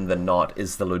more often than not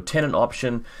is the lieutenant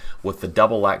option with the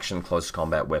double action close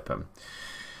combat weapon.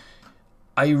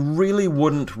 I really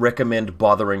wouldn't recommend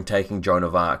bothering taking Joan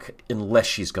of Arc unless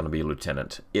she's going to be a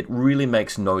lieutenant. It really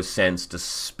makes no sense to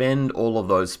spend all of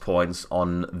those points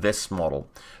on this model,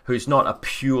 who's not a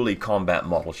purely combat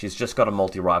model. She's just got a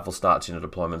multi-rifle starts in a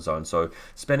deployment zone, so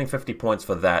spending 50 points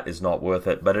for that is not worth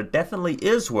it, but it definitely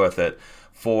is worth it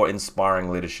for inspiring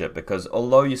leadership, because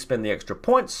although you spend the extra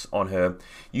points on her,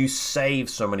 you save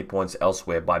so many points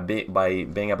elsewhere by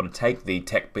being able to take the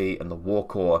Tech B and the War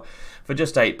Core for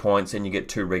just 8 points, and you get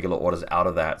 2 regular orders out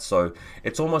of that. So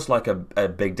it's almost like a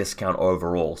big discount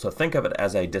overall. So think of it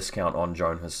as a discount on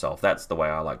Joan herself. That's the way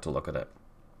I like to look at it.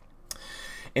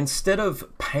 Instead of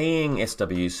paying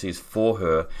SWCs for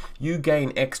her, you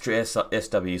gain extra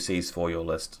SWCs for your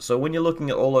list. So when you're looking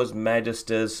at all those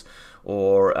Magisters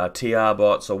or TR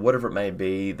bots or whatever it may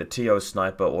be, the TO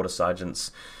Sniper, Order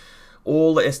Sergeants,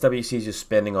 all the SWCs you're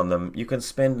spending on them, you can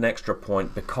spend an extra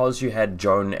point because you had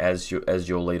Joan as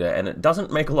your leader. And it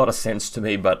doesn't make a lot of sense to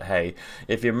me, but hey,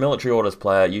 if you're a military orders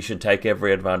player, you should take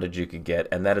every advantage you could get,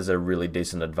 and that is a really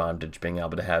decent advantage, being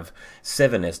able to have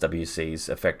 7 SWCs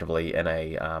effectively in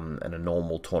a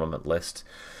normal tournament list,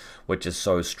 which is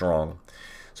so strong.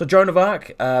 So Joan of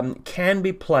Arc can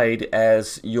be played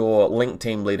as your Link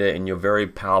team leader in your very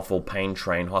powerful Pain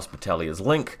Train Hospitalier's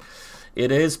Link. It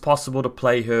is possible to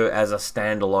play her as a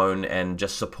standalone and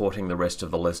just supporting the rest of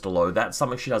the list, although that's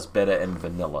something she does better in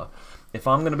vanilla. If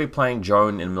I'm going to be playing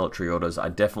Joan in military orders, I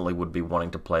definitely would be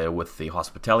wanting to play her with the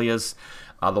Hospitaliers.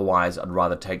 Otherwise, I'd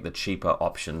rather take the cheaper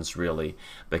options, really,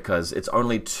 because it's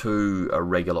only 2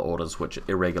 irregulars which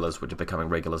are becoming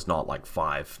regulars, not like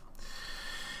 5.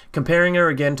 Comparing her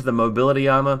again to the mobility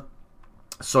armor.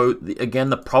 So again,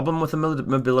 the problem with the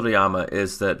mobility armor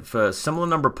is that for a similar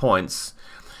number of points,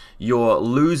 you're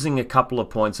losing a couple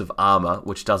of points of armor,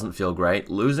 which doesn't feel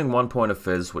great, losing 1 point of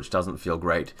fizz, which doesn't feel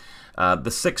great. The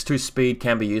 6-2 speed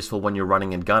can be useful when you're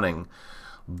running and gunning,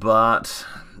 but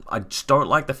I just don't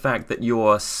like the fact that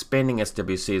you're spending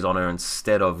SWCs on her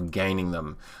instead of gaining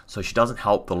them, so she doesn't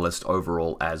help the list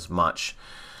overall as much.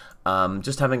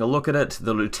 Just having a look at it,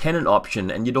 the lieutenant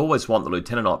option, and you'd always want the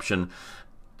lieutenant option,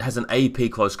 has an AP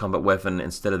close combat weapon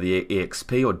instead of the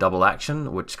EXP or double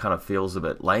action, which kind of feels a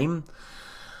bit lame.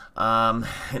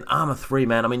 In Armor 3,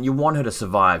 man, I mean, you want her to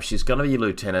survive. She's going to be a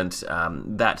lieutenant.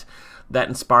 That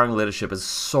inspiring leadership is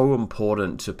so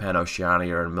important to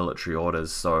PanOceania and military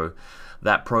orders, so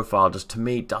that profile just, to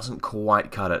me, doesn't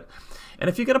quite cut it. And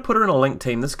if you're going to put her in a Link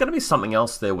team, there's going to be something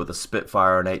else there with a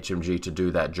Spitfire and HMG to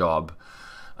do that job.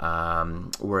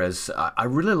 Whereas I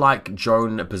really like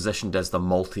Joan positioned as the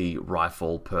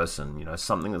multi-rifle person, you know,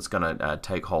 something that's going to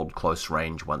take hold close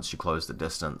range once you close the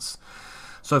distance.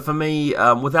 So for me,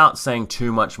 without saying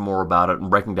too much more about it and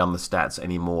breaking down the stats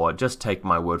anymore, just take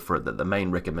my word for it that the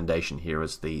main recommendation here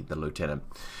is the lieutenant.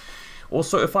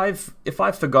 Also, if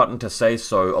I've forgotten to say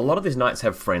so, a lot of these knights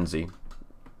have frenzy,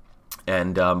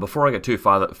 and before I get too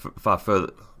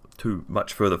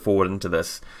much further forward into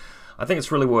this, I think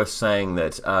it's really worth saying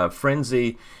that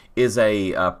frenzy is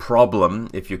a problem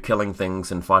if you're killing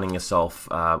things and finding yourself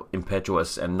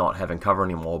impetuous and not having cover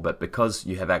anymore. But because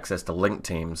you have access to Link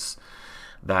teams,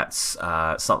 that's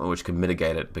something which can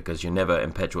mitigate it, because you're never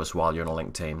impetuous while you're in a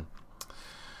Link team.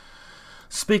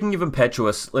 Speaking of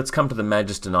impetuous, let's come to the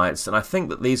Magister Knights, and I think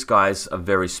that these guys are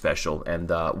very special, and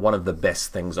one of the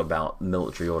best things about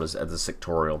military orders as a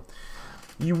sectorial.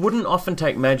 You wouldn't often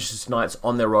take Magister Knights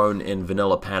on their own in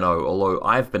vanilla Pano, although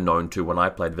I've been known to when I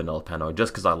played vanilla Pano,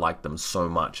 just because I like them so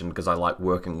much, and because I like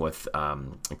working with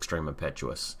Extreme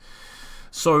Impetuous.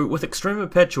 So with Extreme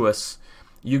Impetuous,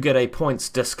 you get a points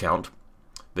discount,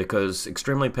 because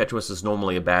extremely impetuous is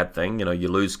normally a bad thing. You know, you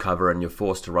lose cover and you're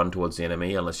forced to run towards the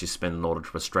enemy unless you spend in order to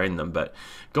restrain them. But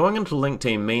going into Link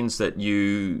team means that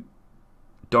you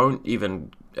don't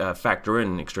even factor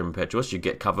in extreme impetuous. You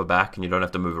get cover back and you don't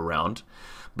have to move around,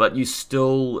 but you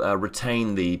still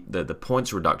retain the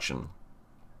points reduction.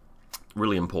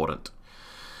 Really important.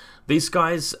 These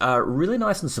guys are really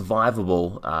nice and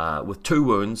survivable with 2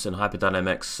 wounds and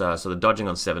hyperdynamics, so they're dodging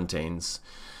on 17s.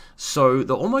 So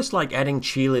they're almost like adding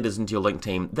cheerleaders into your Link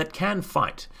team that can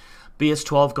fight.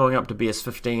 BS12 going up to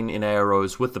BS15 in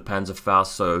AROs with the Panzerfaust,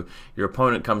 so your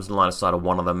opponent comes in line of sight of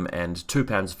one of them, and 2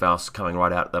 Panzerfausts coming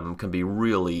right at them can be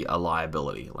really a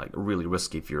liability, like really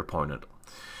risky for your opponent.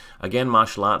 Again,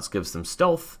 martial arts gives them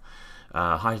stealth,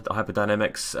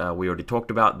 hyperdynamics, we already talked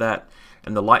about that,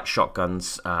 and the light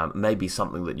shotguns may be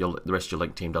something that the rest of your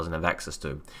Link team doesn't have access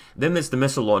to. Then there's the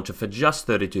missile launcher for just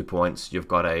 32 points. You've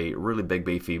got a really big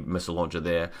beefy missile launcher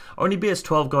there. Only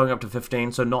BS12 going up to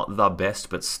 15, so not the best,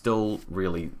 but still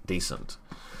really decent.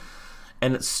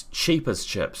 And it's cheap as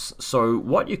chips. So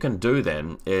what you can do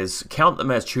then is count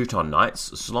them as Teuton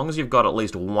Knights, so long as you've got at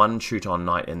least 1 Teuton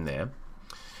Knight in there.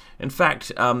 In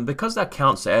fact, because that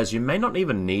counts as, you may not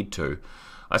even need to.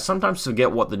 I sometimes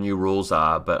forget what the new rules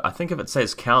are, but I think if it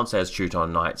says counts as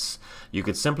Teuton Knights, you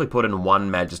could simply put in one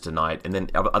Magister Knight, and then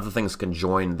other things can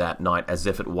join that knight as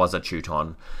if it was a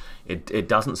Teuton. It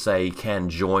doesn't say can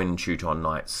join Teuton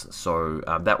Knights, so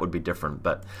that would be different.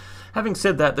 But having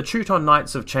said that, the Teuton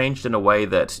Knights have changed in a way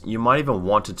that you might even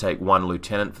want to take one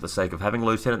Lieutenant for the sake of having a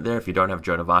Lieutenant there if you don't have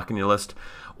Joan of Arc in your list,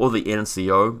 or the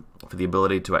NCO for the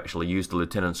ability to actually use the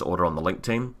Lieutenant's order on the Link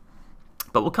team.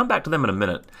 But we'll come back to them in a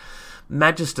minute.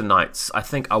 Magister Knights, I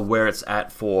think, are where it's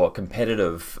at for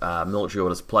competitive military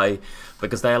orders play,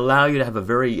 because they allow you to have a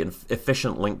very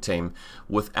efficient Link team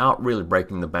without really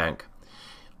breaking the bank.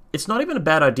 It's not even a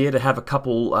bad idea to have a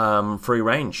couple free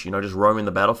range, you know, just roaming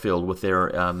the battlefield with their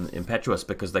impetuous,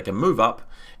 because they can move up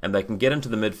and they can get into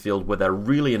the midfield where they're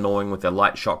really annoying with their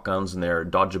light shotguns and their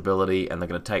dodge ability, and they're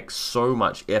going to take so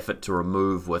much effort to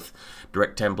remove with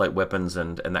direct template weapons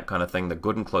and that kind of thing. They're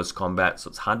good in close combat, so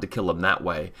it's hard to kill them that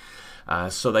way.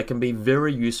 So they can be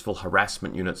very useful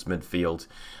harassment units midfield,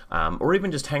 or even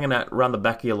just hanging out around the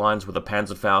back of your lines with a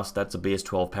Panzerfaust. That's a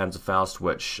BS-12 Panzerfaust,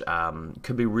 which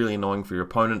could be really annoying for your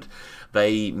opponent.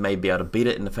 They may be able to beat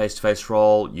it in the face-to-face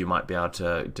roll. You might be able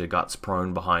to guts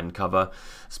prone behind cover,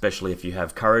 especially if you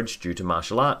have courage due to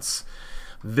martial arts.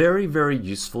 Very, very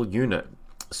useful unit.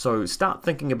 So start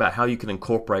thinking about how you can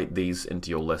incorporate these into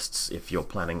your lists if you're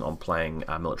planning on playing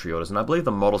military orders. And I believe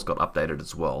the models got updated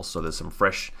as well, so there's some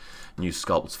fresh new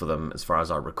sculpts for them as far as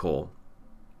I recall.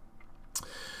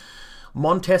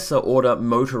 Montesa Order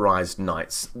Motorized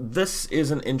Knights. This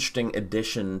is an interesting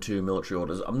addition to military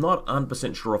orders. I'm not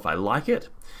 100% sure if I like it.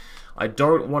 I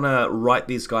don't want to write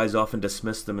these guys off and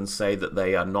dismiss them and say that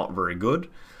they are not very good.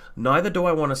 Neither do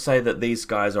I want to say that these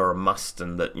guys are a must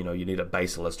and that, you know, you need a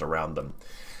base list around them.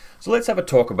 So let's have a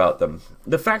talk about them.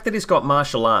 The fact that he's got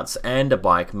martial arts and a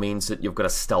bike means that you've got a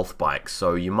stealth bike,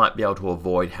 so you might be able to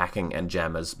avoid hacking and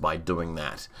jammers by doing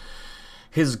that.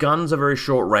 His guns are very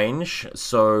short range,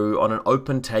 so on an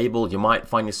open table you might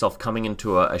find yourself coming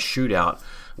into a shootout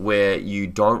where you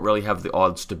don't really have the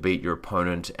odds to beat your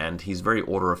opponent, and he's very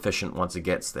order efficient once he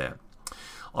gets there.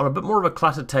 On a bit more of a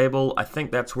cluttered table, I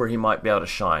think that's where he might be able to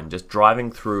shine, just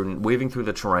driving through and weaving through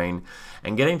the terrain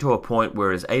and getting to a point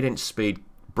where his 8-inch speed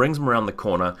brings him around the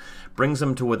corner, brings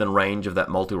him to within range of that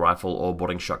multi-rifle or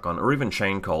boarding shotgun or even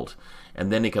chain colt, and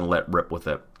then he can let rip with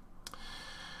it.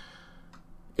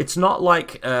 It's not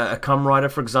like a Come Rider,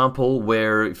 for example,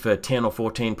 where for 10 or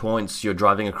 14 points you're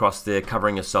driving across there,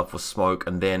 covering yourself with smoke,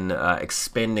 and then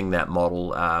expending that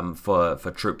model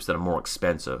for troops that are more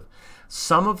expensive.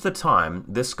 Some of the time,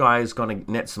 this guy is going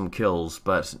to net some kills,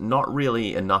 but not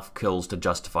really enough kills to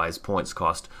justify his points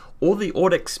cost or the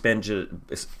order expenditure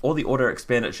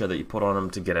that you put on him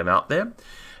to get him out there.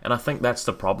 And I think that's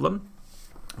the problem.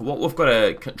 What we've got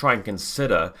to try and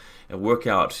consider and work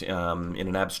out in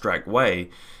an abstract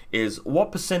way is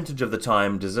what percentage of the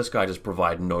time does this guy just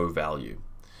provide no value?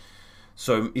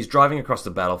 So he's driving across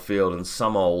the battlefield and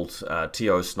some old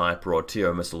TO sniper or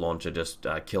TO missile launcher just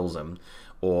kills him,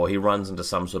 or he runs into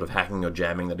some sort of hacking or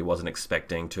jamming that he wasn't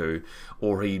expecting to,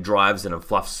 or he drives in and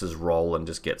fluffs his roll and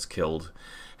just gets killed.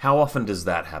 How often does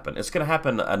that happen? It's going to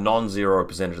happen a non-zero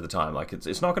percentage of the time. Like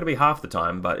it's not going to be half the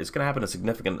time, but it's going to happen a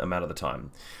significant amount of the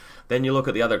time. Then you look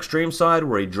at the other extreme side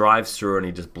where he drives through and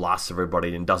he just blasts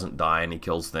everybody and doesn't die and he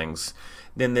kills things.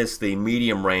 Then there's the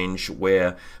medium range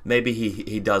where maybe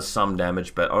he does some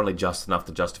damage, but only just enough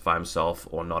to justify himself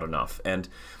or not enough. And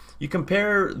you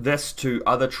compare this to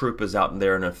other troopers out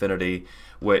there in infiNity,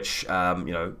 which, you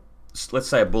know, let's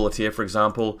say a Bulleteer, for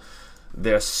example.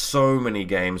 There are so many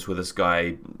games where this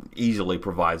guy easily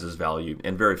provides his value,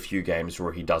 and very few games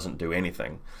where he doesn't do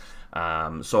anything.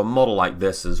 So a model like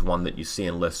this is one that you see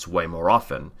in lists way more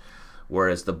often,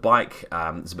 whereas the bike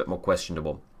is a bit more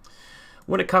questionable.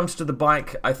 When it comes to the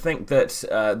bike, I think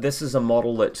that this is a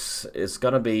model that is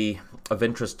going to be of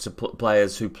interest to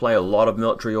players who play a lot of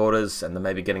military orders and they're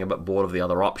maybe getting a bit bored of the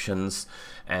other options,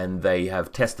 and they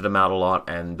have tested them out a lot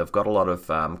and they've got a lot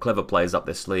of clever plays up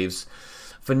their sleeves.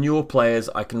 For newer players,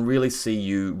 I can really see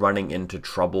you running into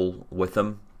trouble with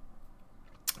them.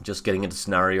 Just getting into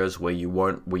scenarios where you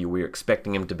were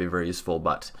expecting him to be very useful,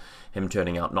 but him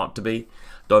turning out not to be.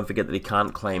 Don't forget that he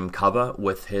can't claim cover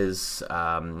with his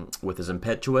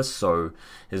impetuous, so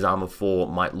his armor 4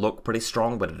 might look pretty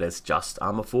strong, but it is just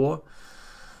armor 4.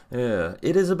 Yeah,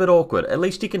 it is a bit awkward. At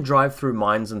least he can drive through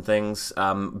mines and things.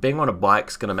 Being on a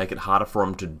bike's going to make it harder for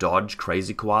him to dodge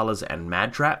crazy koalas and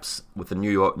mad traps. With the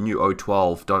new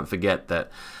O12, don't forget that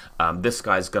this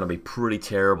guy's going to be pretty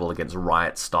terrible against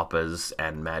riot stoppers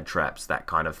and mad traps, that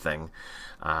kind of thing,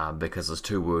 because his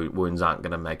 2 wounds aren't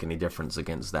going to make any difference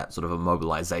against that sort of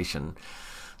immobilization.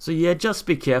 So yeah, just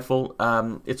be careful.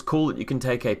 It's cool that you can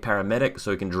take a paramedic so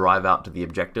you can drive out to the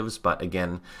objectives, but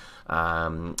again,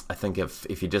 I think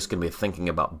if you're just going to be thinking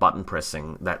about button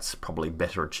pressing, that's probably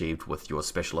better achieved with your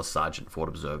Specialist Sergeant Forward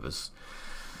Observers.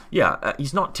 Yeah,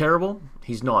 he's not terrible.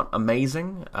 He's not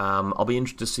amazing. I'll be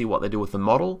interested to see what they do with the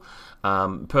model.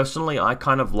 Personally, I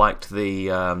kind of liked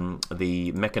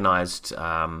the mechanized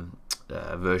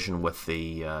version with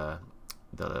the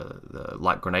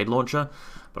light grenade launcher,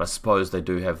 but I suppose they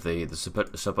do have the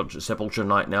Sepulture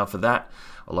Knight now for that,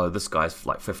 although this guy's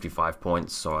like 55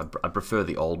 points, so I prefer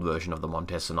the old version of the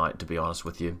Montesa Knight, to be honest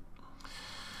with you.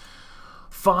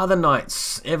 Father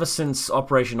Knights. Ever since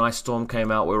Operation Ice Storm came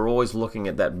out, we were always looking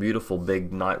at that beautiful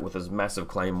big knight with his massive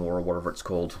claymore, or whatever it's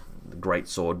called, the great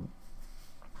sword.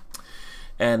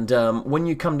 And when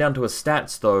you come down to his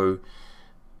stats, though,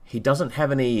 he doesn't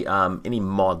have any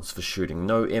mods for shooting.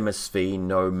 No MSV,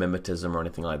 no mimetism or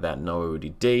anything like that. No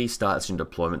ODD, starts in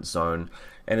deployment zone.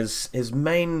 And his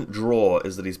main draw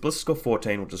is that he's Ballistic Score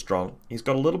 14, which is strong. He's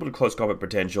got a little bit of close combat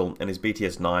potential, and he's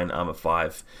BTS 9, armor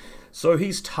 5. So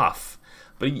he's tough.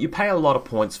 But you pay a lot of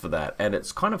points for that, and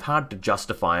it's kind of hard to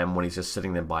justify him when he's just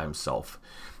sitting there by himself.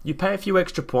 You pay a few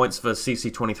extra points for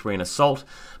CC23 and Assault,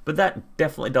 but that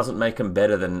definitely doesn't make him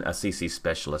better than a CC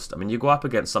Specialist. I mean, you go up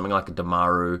against something like a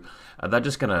Damaru, they're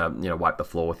just going to wipe the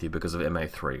floor with you because of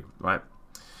MA3, right?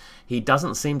 He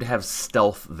doesn't seem to have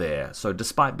stealth there, so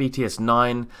despite BTS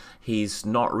 9, he's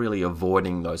not really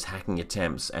avoiding those hacking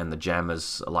attempts and the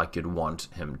jammers like you'd want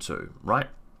him to, right?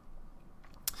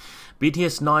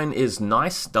 BTS 9 is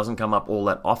nice, doesn't come up all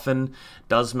that often,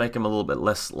 does make him a little bit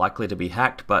less likely to be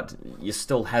hacked, but you're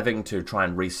still having to try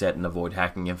and reset and avoid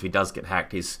hacking. If he does get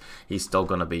hacked, he's still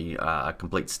going to be a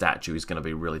complete statue. He's going to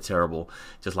be really terrible,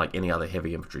 just like any other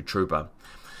heavy infantry trooper.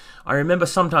 I remember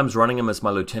sometimes running him as my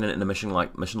lieutenant in a mission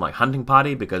like Hunting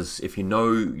Party, because if you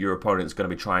know your opponent's going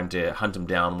to be trying to hunt him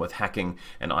down with hacking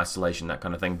and isolation, that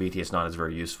kind of thing, BTS 9 is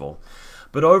very useful.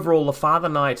 But overall, the Father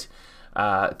Knight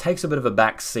takes a bit of a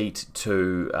back seat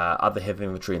to other heavy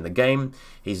infantry in the game.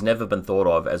 He's never been thought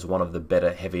of as one of the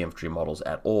better heavy infantry models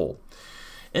at all.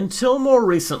 Until more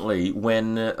recently,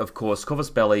 when, of course, Corvus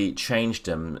Belli changed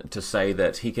him to say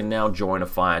that he can now join a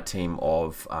fire team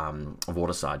of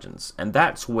Order Sergeants. And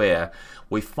that's where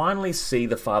we finally see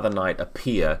the Father Knight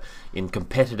appear in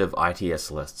competitive ITS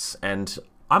lists. And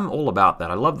I'm all about that.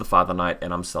 I love the Father Knight,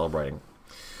 and I'm celebrating.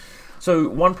 So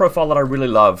one profile that I really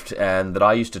loved and that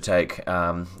I used to take,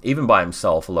 even by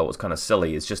himself, although it was kind of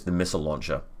silly, is just the missile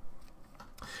launcher.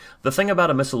 The thing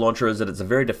about a missile launcher is that it's a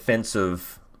very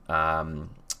defensive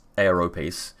ARO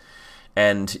piece,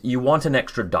 and you want an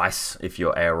extra dice if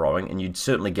you're AROing, and you'd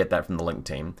certainly get that from the Link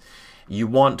team. You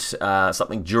want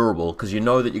something durable, because you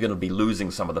know that you're going to be losing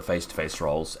some of the face-to-face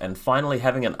rolls, and finally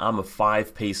having an armor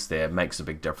 5 piece there makes a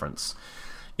big difference.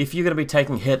 If you're going to be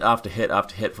taking hit after hit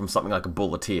after hit from something like a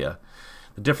Bulleteer,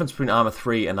 the difference between armor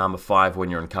 3 and armor 5 when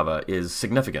you're in cover is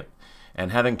significant.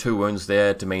 And having 2 wounds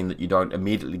there to mean that you don't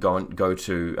immediately go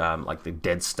to like the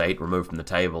dead state removed from the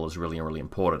table is really, really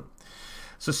important.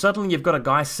 So suddenly you've got a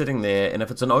guy sitting there, and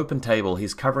if it's an open table,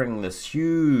 he's covering this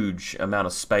huge amount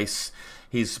of space.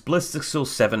 He's Ballistic Skill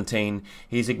 17,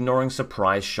 he's ignoring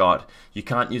Surprise Shot, you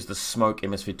can't use the Smoke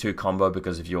MSV2 combo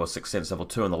because of your 6th Sense level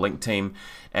 2 on the Link team,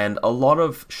 and a lot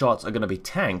of shots are going to be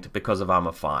tanked because of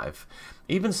armor 5.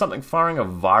 Even something firing a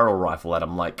viral rifle at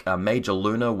him, like Major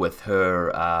Luna with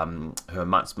her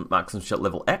marksmanship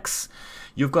level X,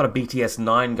 you've got a BTS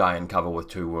 9 guy in cover with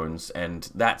 2 wounds, and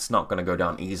that's not going to go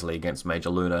down easily against Major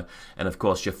Luna. And of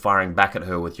course, you're firing back at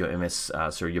her with your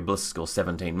your Ballistic Skill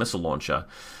 17 missile launcher.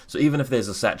 So even if there's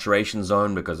a saturation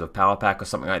zone because of power pack or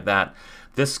something like that,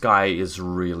 this guy is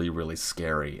really, really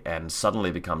scary and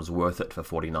suddenly becomes worth it for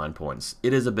 49 points.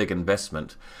 It is a big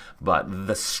investment, but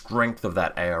the strength of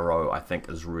that ARO, I think,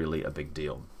 is really a big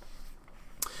deal.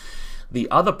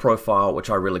 The other profile, which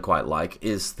I really quite like,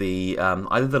 is the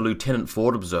either the Lieutenant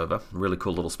Forward Observer, really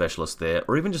cool little specialist there,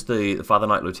 or even just the Father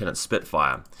Knight Lieutenant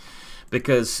Spitfire.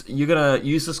 Because you're going to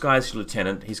use this guy as your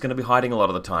lieutenant, he's going to be hiding a lot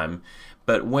of the time,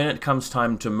 but when it comes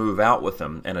time to move out with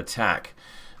him and attack,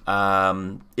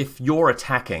 if you're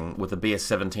attacking with a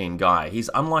BS-17 guy, he's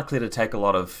unlikely to take a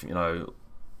lot of,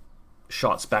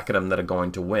 shots back at him that are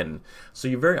going to win. So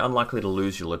you're very unlikely to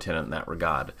lose your lieutenant in that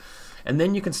regard. And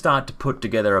then you can start to put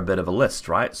together a bit of a list,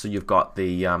 right? So you've got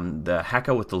the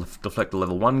hacker with the deflector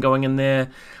level 1 going in there.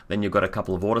 Then you've got a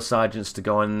couple of order sergeants to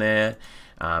go in there.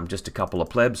 Just a couple of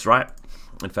plebs, right?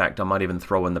 In fact, I might even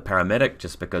throw in the paramedic,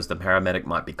 just because the paramedic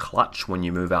might be clutch when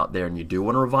you move out there and you do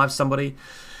want to revive somebody.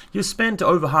 You spent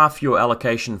over half your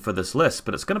allocation for this list,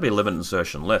 but it's going to be a limited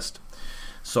insertion list.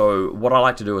 So what I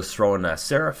like to do is throw in a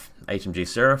Seraph, HMG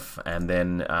Seraph, and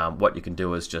then what you can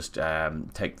do is just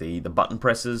take the button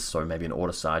presses, so maybe an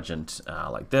Order Sergeant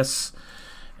like this,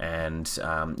 and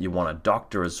you want a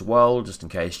Doctor as well, just in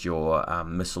case your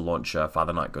missile launcher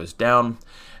Father Knight goes down,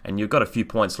 and you've got a few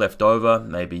points left over.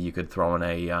 Maybe you could throw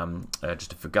in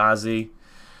just a Fugazi,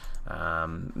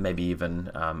 maybe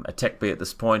even a Tech B at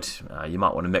this point. You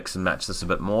might want to mix and match this a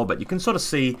bit more, but you can sort of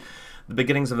see the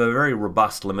beginnings of a very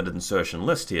robust limited insertion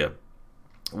list here,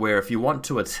 where if you want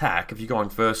to attack, if you're going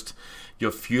first,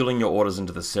 you're fueling your orders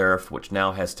into the Seraph, which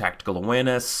now has tactical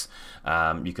awareness.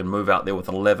 You can move out there with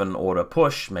an 11 order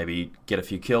push, maybe get a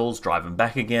few kills, drive them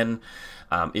back again.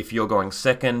 If you're going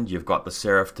second, you've got the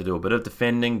Seraph to do a bit of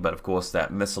defending, but of course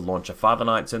that missile launcher Father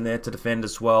Knight's in there to defend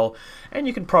as well, and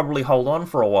you can probably hold on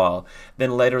for a while.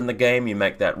 Then later in the game, you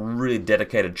make that really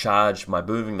dedicated charge by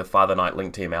moving the Father Knight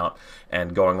link team out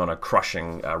and going on a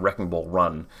crushing wrecking ball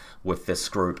run with this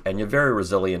group, and you're very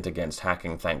resilient against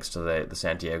hacking thanks to the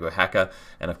Santiago hacker,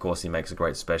 and of course he makes a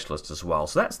great specialist as well.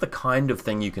 So that's the kind of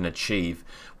thing you can achieve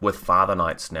with Father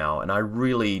Knights now, and I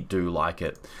really do like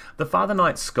it. The Father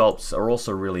Knight sculpts are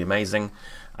also really amazing.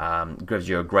 Gives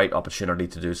you a great opportunity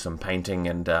to do some painting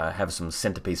and have some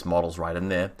centerpiece models right in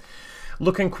there.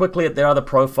 Looking quickly at their other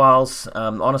profiles,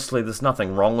 honestly there's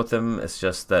nothing wrong with them, it's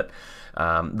just that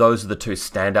those are the two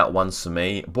standout ones for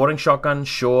me. Boarding shotgun,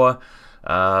 sure.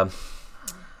 I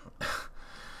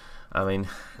mean,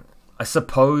 I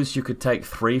suppose you could take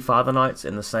 3 Father Knights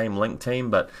in the same link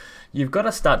team, but you've got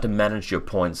to start to manage your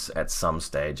points at some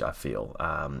stage, I feel.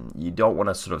 You don't want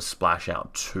to sort of splash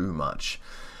out too much.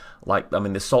 Like, I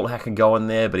mean, the Salt Hacker go in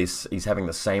there, but he's having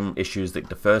the same issues that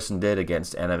DeFerson did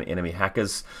against enemy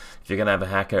hackers. If you're going to have a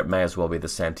hacker, it may as well be the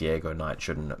Santiago Knight,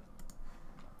 shouldn't it?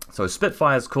 So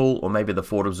Spitfire's cool, or maybe the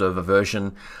Fort Observer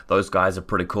version. Those guys are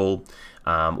pretty cool.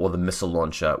 Or the Missile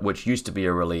Launcher, which used to be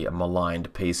a really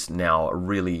maligned piece, now a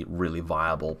really, really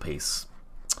viable piece.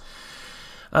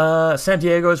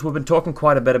 Santiago's, we've been talking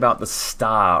quite a bit about the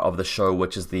star of the show,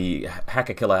 which is the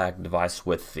Hacker-Killer Hack device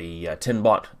with the tin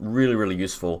bot. Really, really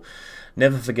useful.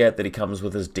 Never forget that he comes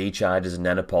with his D-charges and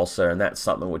nanopulsar, and that's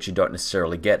something which you don't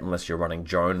necessarily get unless you're running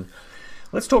Joan.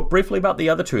 Let's talk briefly about the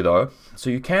other two, though. So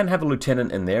you can have a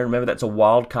lieutenant in there. Remember, that's a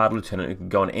wild card lieutenant who can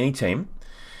go on any team.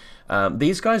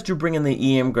 These guys do bring in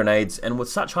the EM grenades, and with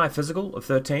such high physical of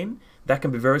 13, that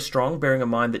can be very strong, bearing in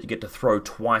mind that you get to throw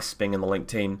twice being in the link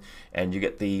team, and you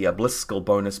get the ballistical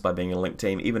bonus by being in a link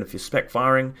team, even if you're spec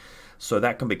firing. So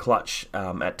that can be clutch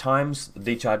at times. The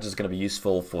D-charge is going to be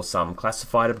useful for some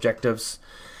classified objectives.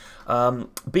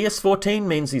 BS-14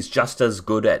 means he's just as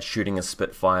good at shooting a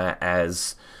Spitfire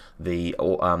as the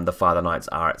Father Knights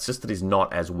are. It's just that he's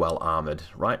not as well armored,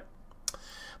 right?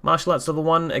 Martial Arts level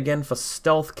 1, again for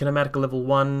stealth, kinematic level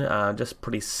 1, just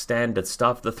pretty standard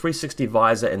stuff. The 360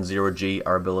 Visor and 0G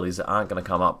are abilities that aren't going to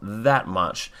come up that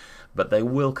much, but they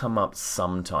will come up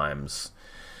sometimes.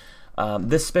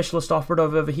 This Specialist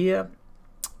Operative over here,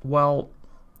 well,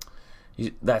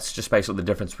 that's just basically the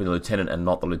difference between the Lieutenant and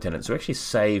not the Lieutenant. So we actually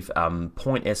save 0.5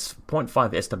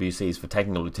 SWCs for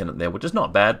taking a Lieutenant there, which is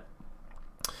not bad.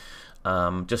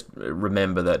 Just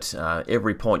remember that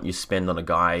every point you spend on a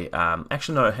guy...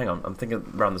 actually, no, hang on. I'm thinking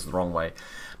around this the wrong way.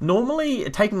 Normally,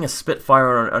 taking a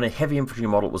Spitfire on a heavy infantry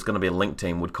model that was going to be a link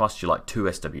team would cost you like 2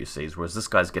 SWCs, whereas this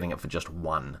guy's getting it for just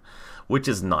 1, which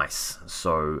is nice.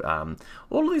 So,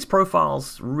 all of these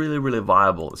profiles, really, really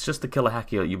viable. It's just the Killer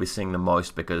Hacker you'll be seeing the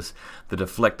most because the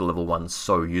Deflector level 1's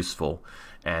so useful.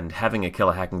 And having a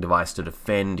killer hacking device to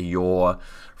defend your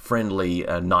friendly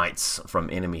knights from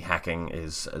enemy hacking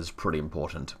is pretty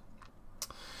important.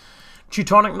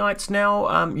 Teutonic Knights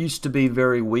now used to be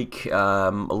very weak.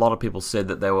 A lot of people said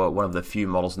that they were one of the few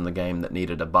models in the game that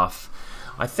needed a buff.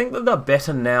 I think that they're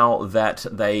better now that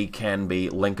they can be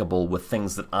linkable with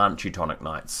things that aren't Teutonic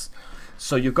Knights.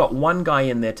 So you've got one guy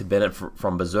in there to benefit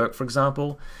from Berserk, for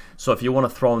example. So if you want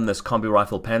to throw in this Combi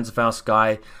Rifle Panzerfaust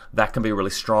guy, that can be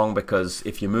really strong because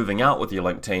if you're moving out with your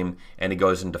link team and he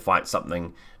goes in to fight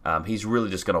something, he's really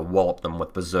just going to wallop them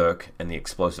with Berserk and the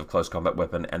explosive close combat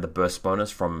weapon and the burst bonus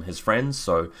from his friends.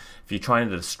 So if you're trying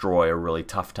to destroy a really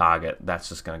tough target, that's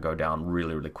just going to go down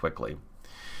really, really quickly.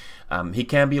 He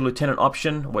can be a lieutenant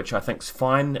option, which I think is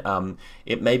fine.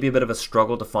 It may be a bit of a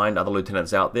struggle to find other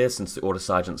lieutenants out there since the Order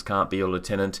Sergeants can't be a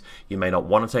lieutenant. You may not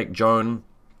want to take Joan.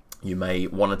 You may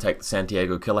want to take the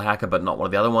Santiago Killer Hacker, but not one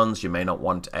of the other ones. You may not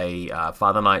want a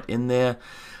Father Knight in there.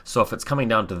 So if it's coming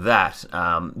down to that,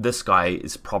 this guy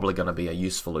is probably going to be a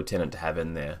useful lieutenant to have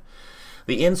in there.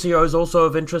 The NCO is also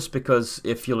of interest because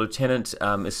if your lieutenant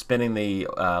is spending the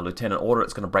lieutenant order,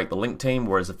 it's going to break the link team,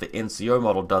 whereas if the NCO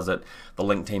model does it, the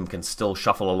link team can still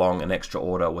shuffle along an extra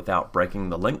order without breaking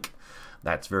the link.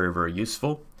 That's very, very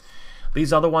useful.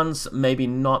 These other ones, maybe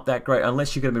not that great,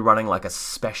 unless you're going to be running like a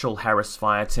special Harris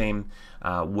Fire team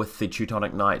with the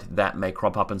Teutonic Knight. That may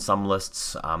crop up in some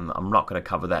lists. I'm not going to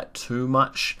cover that too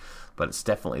much, but it's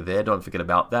definitely there. Don't forget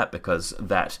about that, because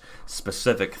that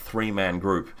specific 3-man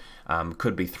group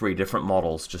could be 3 different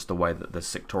models, just the way that the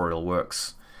Sectorial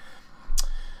works.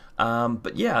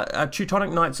 But yeah,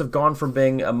 Teutonic Knights have gone from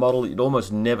being a model you'd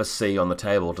almost never see on the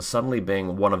table to suddenly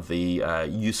being one of the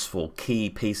useful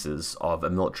key pieces of a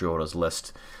military orders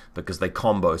list, because they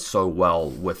combo so well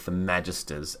with the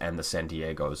Magisters and the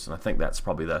Santiagos, and I think that's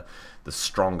probably the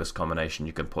strongest combination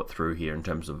you can put through here in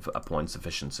terms of points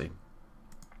efficiency.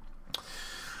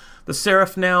 The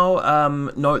Seraph now,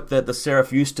 note that the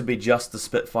Seraph used to be just the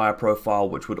Spitfire profile,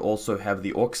 which would also have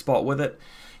the Orc spot with it.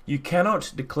 You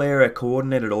cannot declare a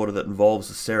coordinated order that involves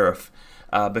the Seraph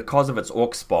because of its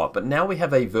Orc spot, but now we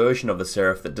have a version of the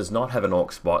Seraph that does not have an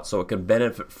Orc spot, so it can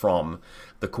benefit from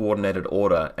the coordinated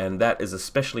order, and that is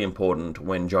especially important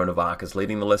when Joan of Arc is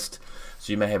leading the list.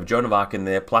 So you may have Joan of Arc in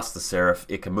there plus the Seraph.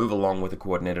 It can move along with the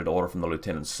coordinated order from the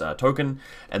Lieutenant's token,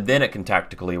 and then it can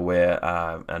tactically wear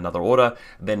another order,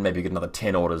 then maybe get another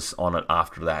 10 orders on it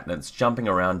after that, and it's jumping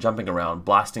around,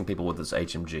 blasting people with this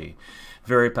HMG.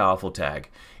 Very powerful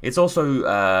tag. It's also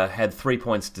had 3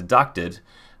 points deducted,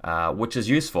 which is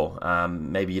useful.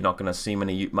 Maybe you're not going to see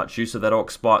much use of that Orc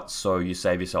spot, so you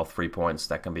save yourself 3 points.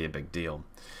 That can be a big deal.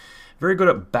 Very good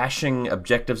at bashing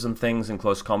objectives and things in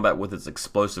close combat with its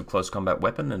explosive close combat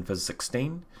weapon in Phys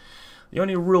 16. The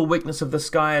only real weakness of this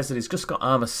guy is that he's just got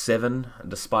armor 7,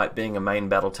 despite being a main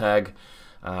battle tag.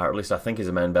 Or at least I think he's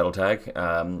a main battle tag.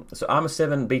 So armor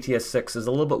 7, BTS 6 is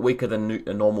a little bit weaker than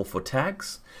normal for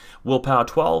tags. Willpower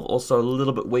 12, also a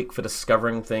little bit weak for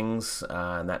discovering things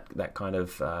and that kind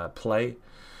of play.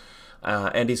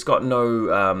 And he's got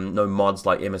no mods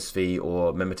like MSV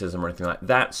or Mimetism or anything like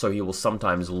that, so he will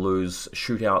sometimes lose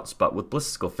shootouts, but with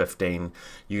Ballistical 15,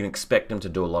 you can expect him to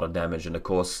do a lot of damage, and of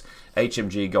course,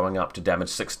 HMG going up to damage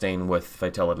 16 with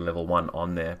Fatality level 1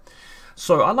 on there.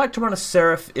 So I like to run a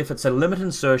Seraph if it's a limited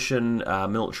insertion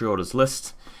military orders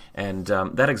list, and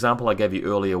that example I gave you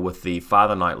earlier with the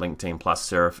Father Knight Link team plus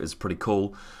Seraph is pretty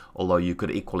cool, although you could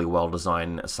equally well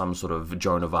design some sort of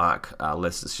Joan of Arc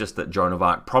list. It's just that Joan of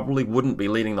Arc probably wouldn't be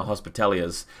leading the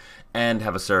Hospitaliers and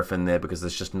have a Seraph in there because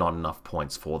there's just not enough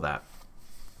points for that.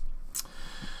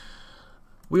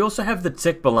 We also have the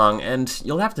Tikbalang, and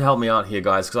you'll have to help me out here,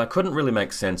 guys, because I couldn't really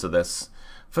make sense of this.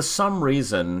 For some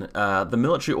reason, the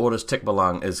military orders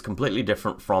Tikbalang is completely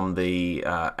different from the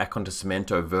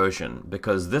Acontecimento version,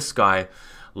 because this guy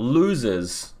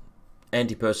loses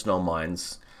anti-personnel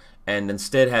mines and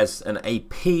instead has an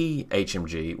AP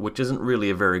HMG, which isn't really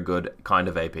a very good kind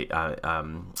of AP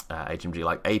HMG.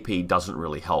 Like, AP doesn't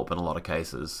really help in a lot of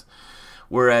cases.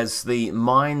 Whereas the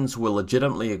mines were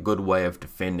legitimately a good way of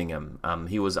defending him.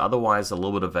 He was otherwise a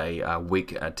little bit of a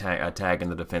weak tag in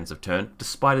the defensive turn,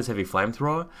 despite his heavy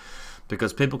flamethrower,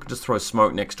 because people can just throw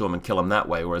smoke next to him and kill him that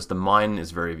way, whereas the mine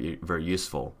is very, very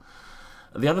useful.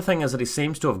 The other thing is that he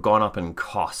seems to have gone up in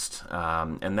cost,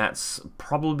 and that's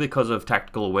probably because of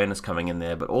tactical awareness coming in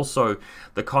there, but also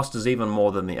the cost is even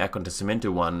more than the Acontecimento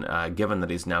one, given that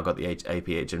he's now got the AP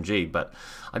HMG, but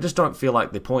I just don't feel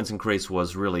like the points increase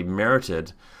was really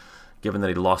merited, given that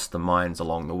he lost the mines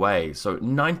along the way. So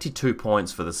 92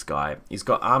 points for this guy. He's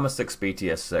got armor 6,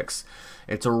 BTS 6.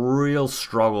 It's a real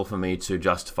struggle for me to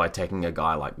justify taking a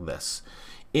guy like this.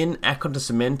 In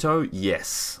Acontecimento,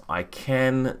 yes, I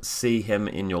can see him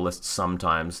in your list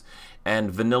sometimes, and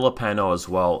Vanilla Pano as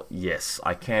well, yes,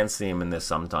 I can see him in there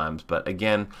sometimes, but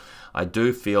again, I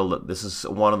do feel that this is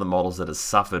one of the models that has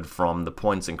suffered from the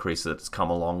points increase that's come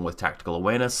along with tactical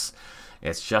awareness.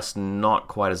 It's just not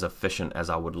quite as efficient as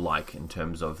I would like in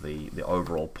terms of the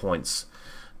overall points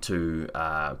to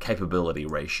capability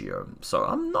ratio, so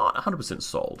I'm not 100%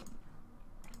 sold.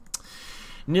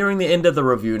 Nearing the end of the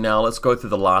review now, let's go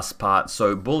through the last part.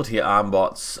 So Bulleteer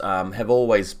Armbots have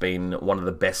always been one of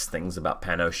the best things about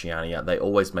PanOceania. They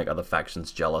always make other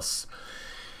factions jealous.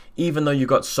 Even though you've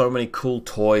got so many cool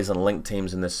toys and link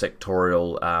teams in this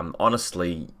Sectorial,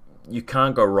 honestly, you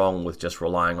can't go wrong with just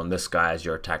relying on this guy as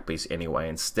your attack piece anyway,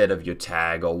 instead of your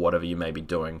tag or whatever you may be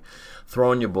doing.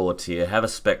 Throw in your Bulleteer, have a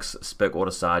Spec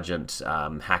Order Sergeant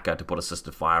hacker to put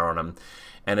assisted fire on him.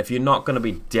 And if you're not going to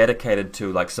be dedicated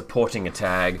to like supporting a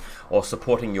tag or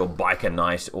supporting your Biker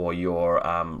Knight or your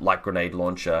light grenade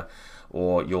launcher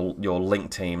or your link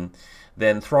team,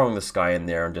 then throwing this guy in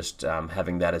there and just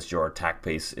having that as your attack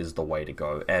piece is the way to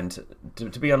go. And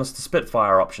to be honest, the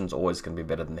Spitfire option's always going to be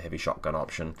better than the heavy shotgun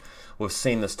option. We've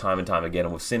seen this time and time again,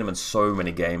 and we've seen him in so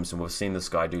many games, and we've seen this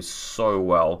guy do so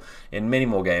well in many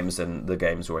more games than the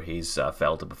games where he's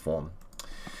failed to perform.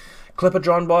 Clipper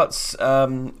drone bots.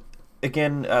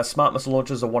 Again, smart missile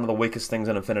launchers are one of the weakest things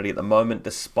in infiNity at the moment,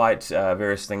 despite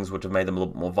various things which have made them a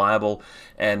little bit more viable,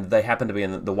 and they happen to be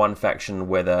in the one faction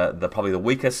where they're probably the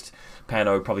weakest.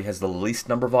 Pano probably has the least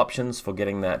number of options for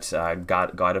getting that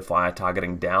guided fire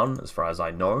targeting down, as far as I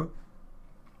know.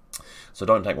 So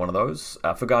don't take one of those.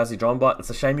 Fugazi drone bot, it's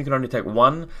a shame you can only take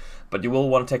one, but you will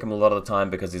want to take him a lot of the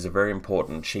time because he's a very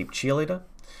important cheap cheerleader.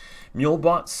 Mule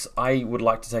bots, I would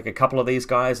like to take a couple of these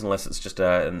guys, unless it's just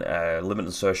a limit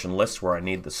insertion list where I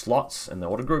need the slots in the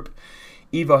order group.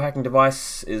 Evo hacking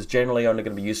device is generally only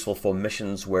going to be useful for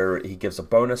missions where he gives a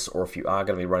bonus, or if you are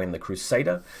going to be running the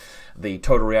Crusader. The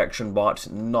total reaction bot,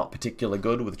 not particularly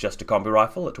good with just a combi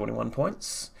rifle at 21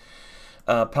 points.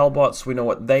 Pal bots, we know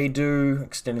what they do,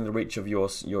 extending the reach of your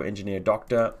engineer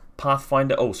doctor.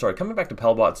 Pathfinder, oh sorry, coming back to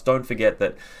Palbots, don't forget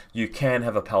that you can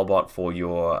have a Palbot for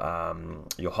your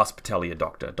Hospitalia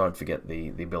Doctor. Don't forget the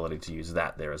ability to use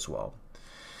that there as well.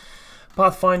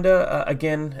 Pathfinder,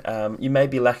 again, you may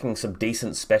be lacking some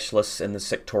decent specialists in the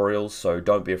sectorials, so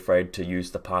don't be afraid to use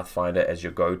the Pathfinder as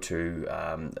your go-to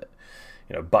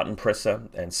button presser,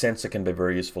 and sensor can be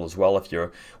very useful as well if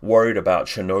you're worried about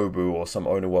Shinobu or some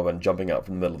Onuwoman jumping up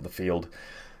from the middle of the field.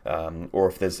 Or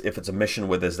if it's a mission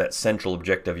where there's that central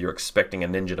objective you're expecting a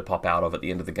ninja to pop out of at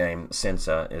the end of the game,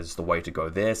 sensor is the way to go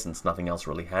there, since nothing else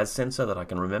really has sensor that I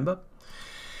can remember.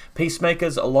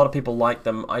 Peacemakers, a lot of people like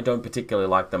them. I don't particularly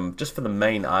like them, just for the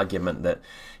main argument that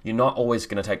you're not always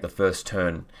going to take the first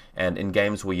turn, and in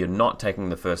games where you're not taking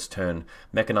the first turn,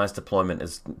 mechanized deployment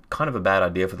is kind of a bad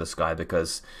idea for this guy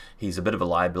because he's a bit of a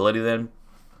liability then.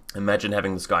 Imagine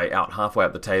having this guy out halfway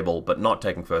up the table but not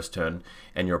taking first turn,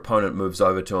 and your opponent moves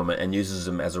over to him and uses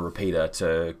him as a repeater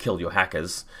to kill your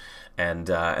hackers, and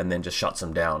then just shuts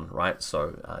him down, right?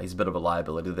 So he's a bit of a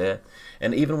liability there.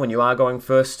 And even when you are going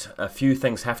first, a few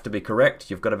things have to be correct.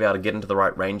 You've got to be able to get into the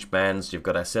right range bands. You've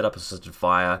got to set up assisted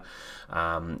fire.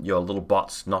 Your little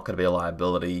bot's not going to be a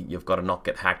liability. You've got to not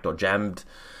get hacked or jammed.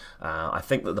 I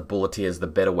think that the bulleteer is the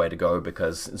better way to go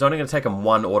because it's only going to take them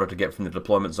one order to get from the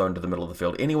deployment zone to the middle of the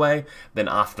field anyway. Then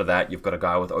after that, you've got a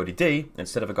guy with ODD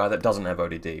instead of a guy that doesn't have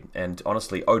ODD. And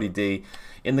honestly, ODD,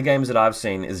 in the games that I've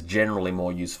seen, is generally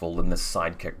more useful than this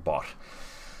sidekick bot.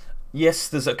 Yes,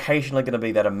 there's occasionally going to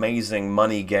be that amazing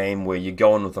money game where you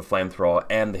go in with the flamethrower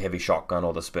and the heavy shotgun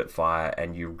or the Spitfire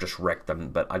and you just wreck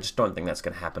them, but I just don't think that's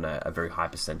going to happen a very high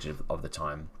percentage of the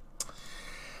time.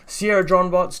 Sierra drone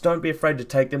bots, don't be afraid to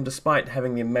take them despite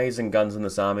having the amazing guns in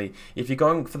this army. If you're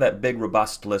going for that big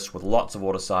robust list with lots of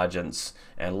order sergeants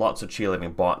and lots of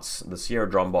cheerleading bots, the Sierra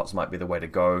drone bots might be the way to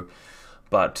go.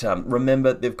 But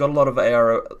remember, they've got a lot of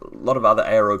other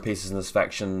ARO pieces in this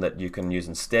faction that you can use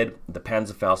instead. The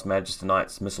Panzerfaust Magister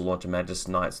Knights, Missile Launcher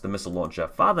Magister Knights, the Missile Launcher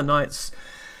Father Knights.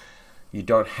 You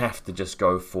don't have to just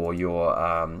go for your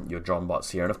drone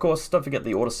bots here. And of course, don't forget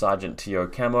the Order Sergeant TO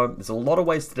camo. There's a lot of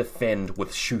ways to defend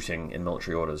with shooting in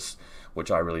military orders,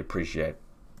 which I really appreciate.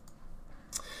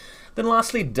 Then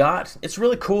lastly, Dart. It's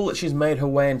really cool that she's made her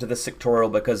way into the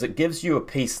Sectorial because it gives you a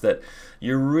piece that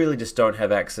you really just don't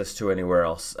have access to anywhere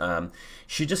else.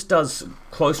 She just does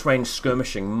close-range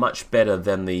skirmishing much better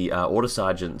than the Order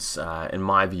Sergeants, in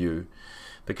my view,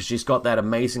 because she's got that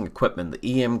amazing equipment,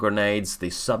 the EM grenades, the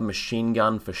submachine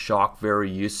gun for shock, very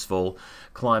useful,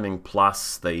 climbing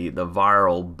plus, the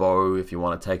viral bow if you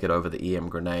want to take it over the EM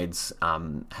grenades,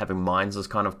 having mines is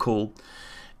kind of cool.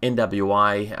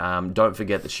 NWI, don't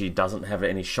forget that she doesn't have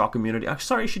any shock immunity.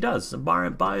 Sorry, she does,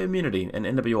 bioimmunity in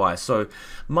NWI, so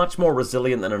much more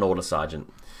resilient than an Order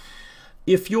Sergeant.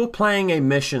 If you're playing a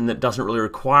mission that doesn't really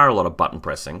require a lot of button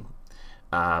pressing,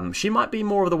 she might be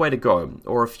more of the way to go.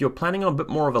 Or if you're planning on a bit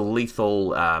more of a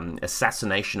lethal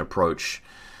assassination approach,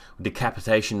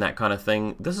 decapitation, that kind of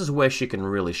thing, this is where she can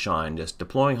really shine. Just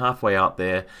deploying halfway out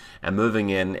there and moving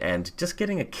in and just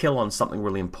getting a kill on something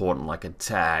really important like a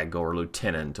tag or a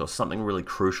lieutenant or something really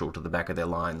crucial to the back of their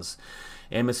lines.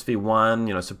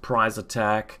 MSV1, surprise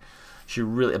attack. She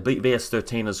really,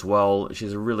 VS13 as well.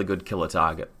 She's a really good killer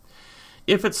target.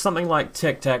 If it's something like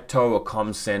Tic-Tac-Toe or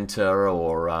Comm Center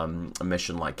or a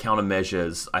mission like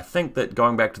Countermeasures, I think that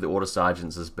going back to the Order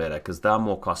Sergeants is better because they're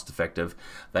more cost effective.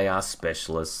 They are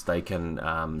specialists. They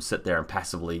can sit there and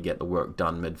passively get the work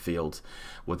done midfield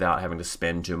without having to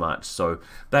spend too much. So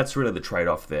that's really the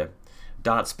trade-off there.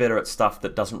 Dart's better at stuff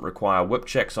that doesn't require whip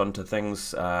checks onto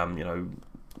things,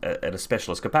 at a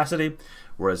specialist capacity,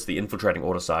 whereas the infiltrating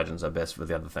auto sergeants are best for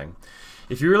the other thing.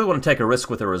 If you really want to take a risk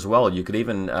with her as well, you could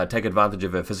even take advantage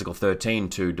of her physical 13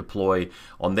 to deploy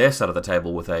on their side of the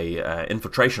table with a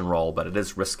infiltration role, but it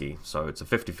is risky. So it's a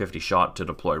 50-50 shot to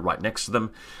deploy right next to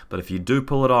them. But if you do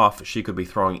pull it off, she could be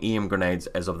throwing EM grenades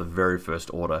as of the very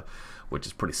first order, which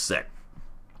is pretty sick.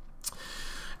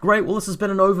 Great, well this has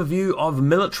been an overview of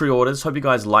military orders. Hope you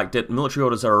guys liked it. Military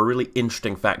orders are a really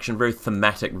interesting faction, very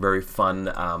thematic, very fun.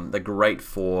 They're great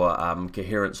for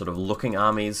coherent sort of looking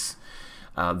armies.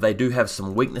 They do have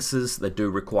some weaknesses. They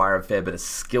do require a fair bit of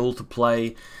skill to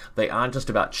play. They aren't just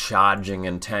about charging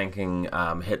and tanking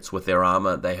hits with their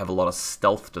armor. They have a lot of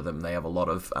stealth to them. They have a lot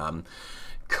of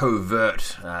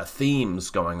covert themes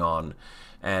going on,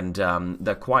 and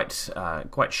they're quite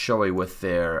showy with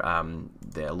their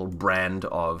little brand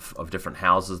of different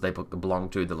houses they belong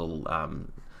to, the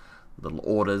little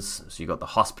orders. So you got the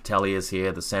Hospitaliers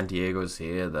here, the Santiagos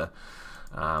here, the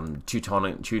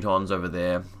Teutons over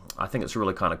there. I think it's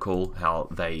really kind of cool how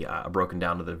they are broken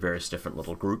down to the various different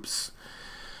little groups.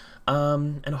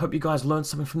 And I hope you guys learned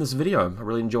something from this video. I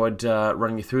really enjoyed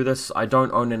running you through this. I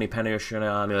don't own any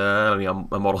PanOceania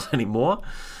models anymore,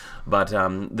 but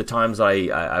the times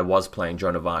I was playing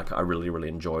Joan of Arc, I really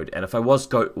enjoyed. And if I was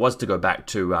to go back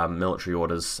to military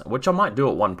orders, which I might do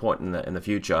at one point in the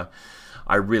future,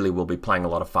 I really will be playing a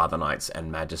lot of Father Knights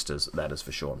and Magisters, that is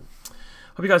for sure.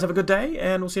 Hope you guys have a good day,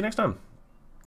 and we'll see you next time.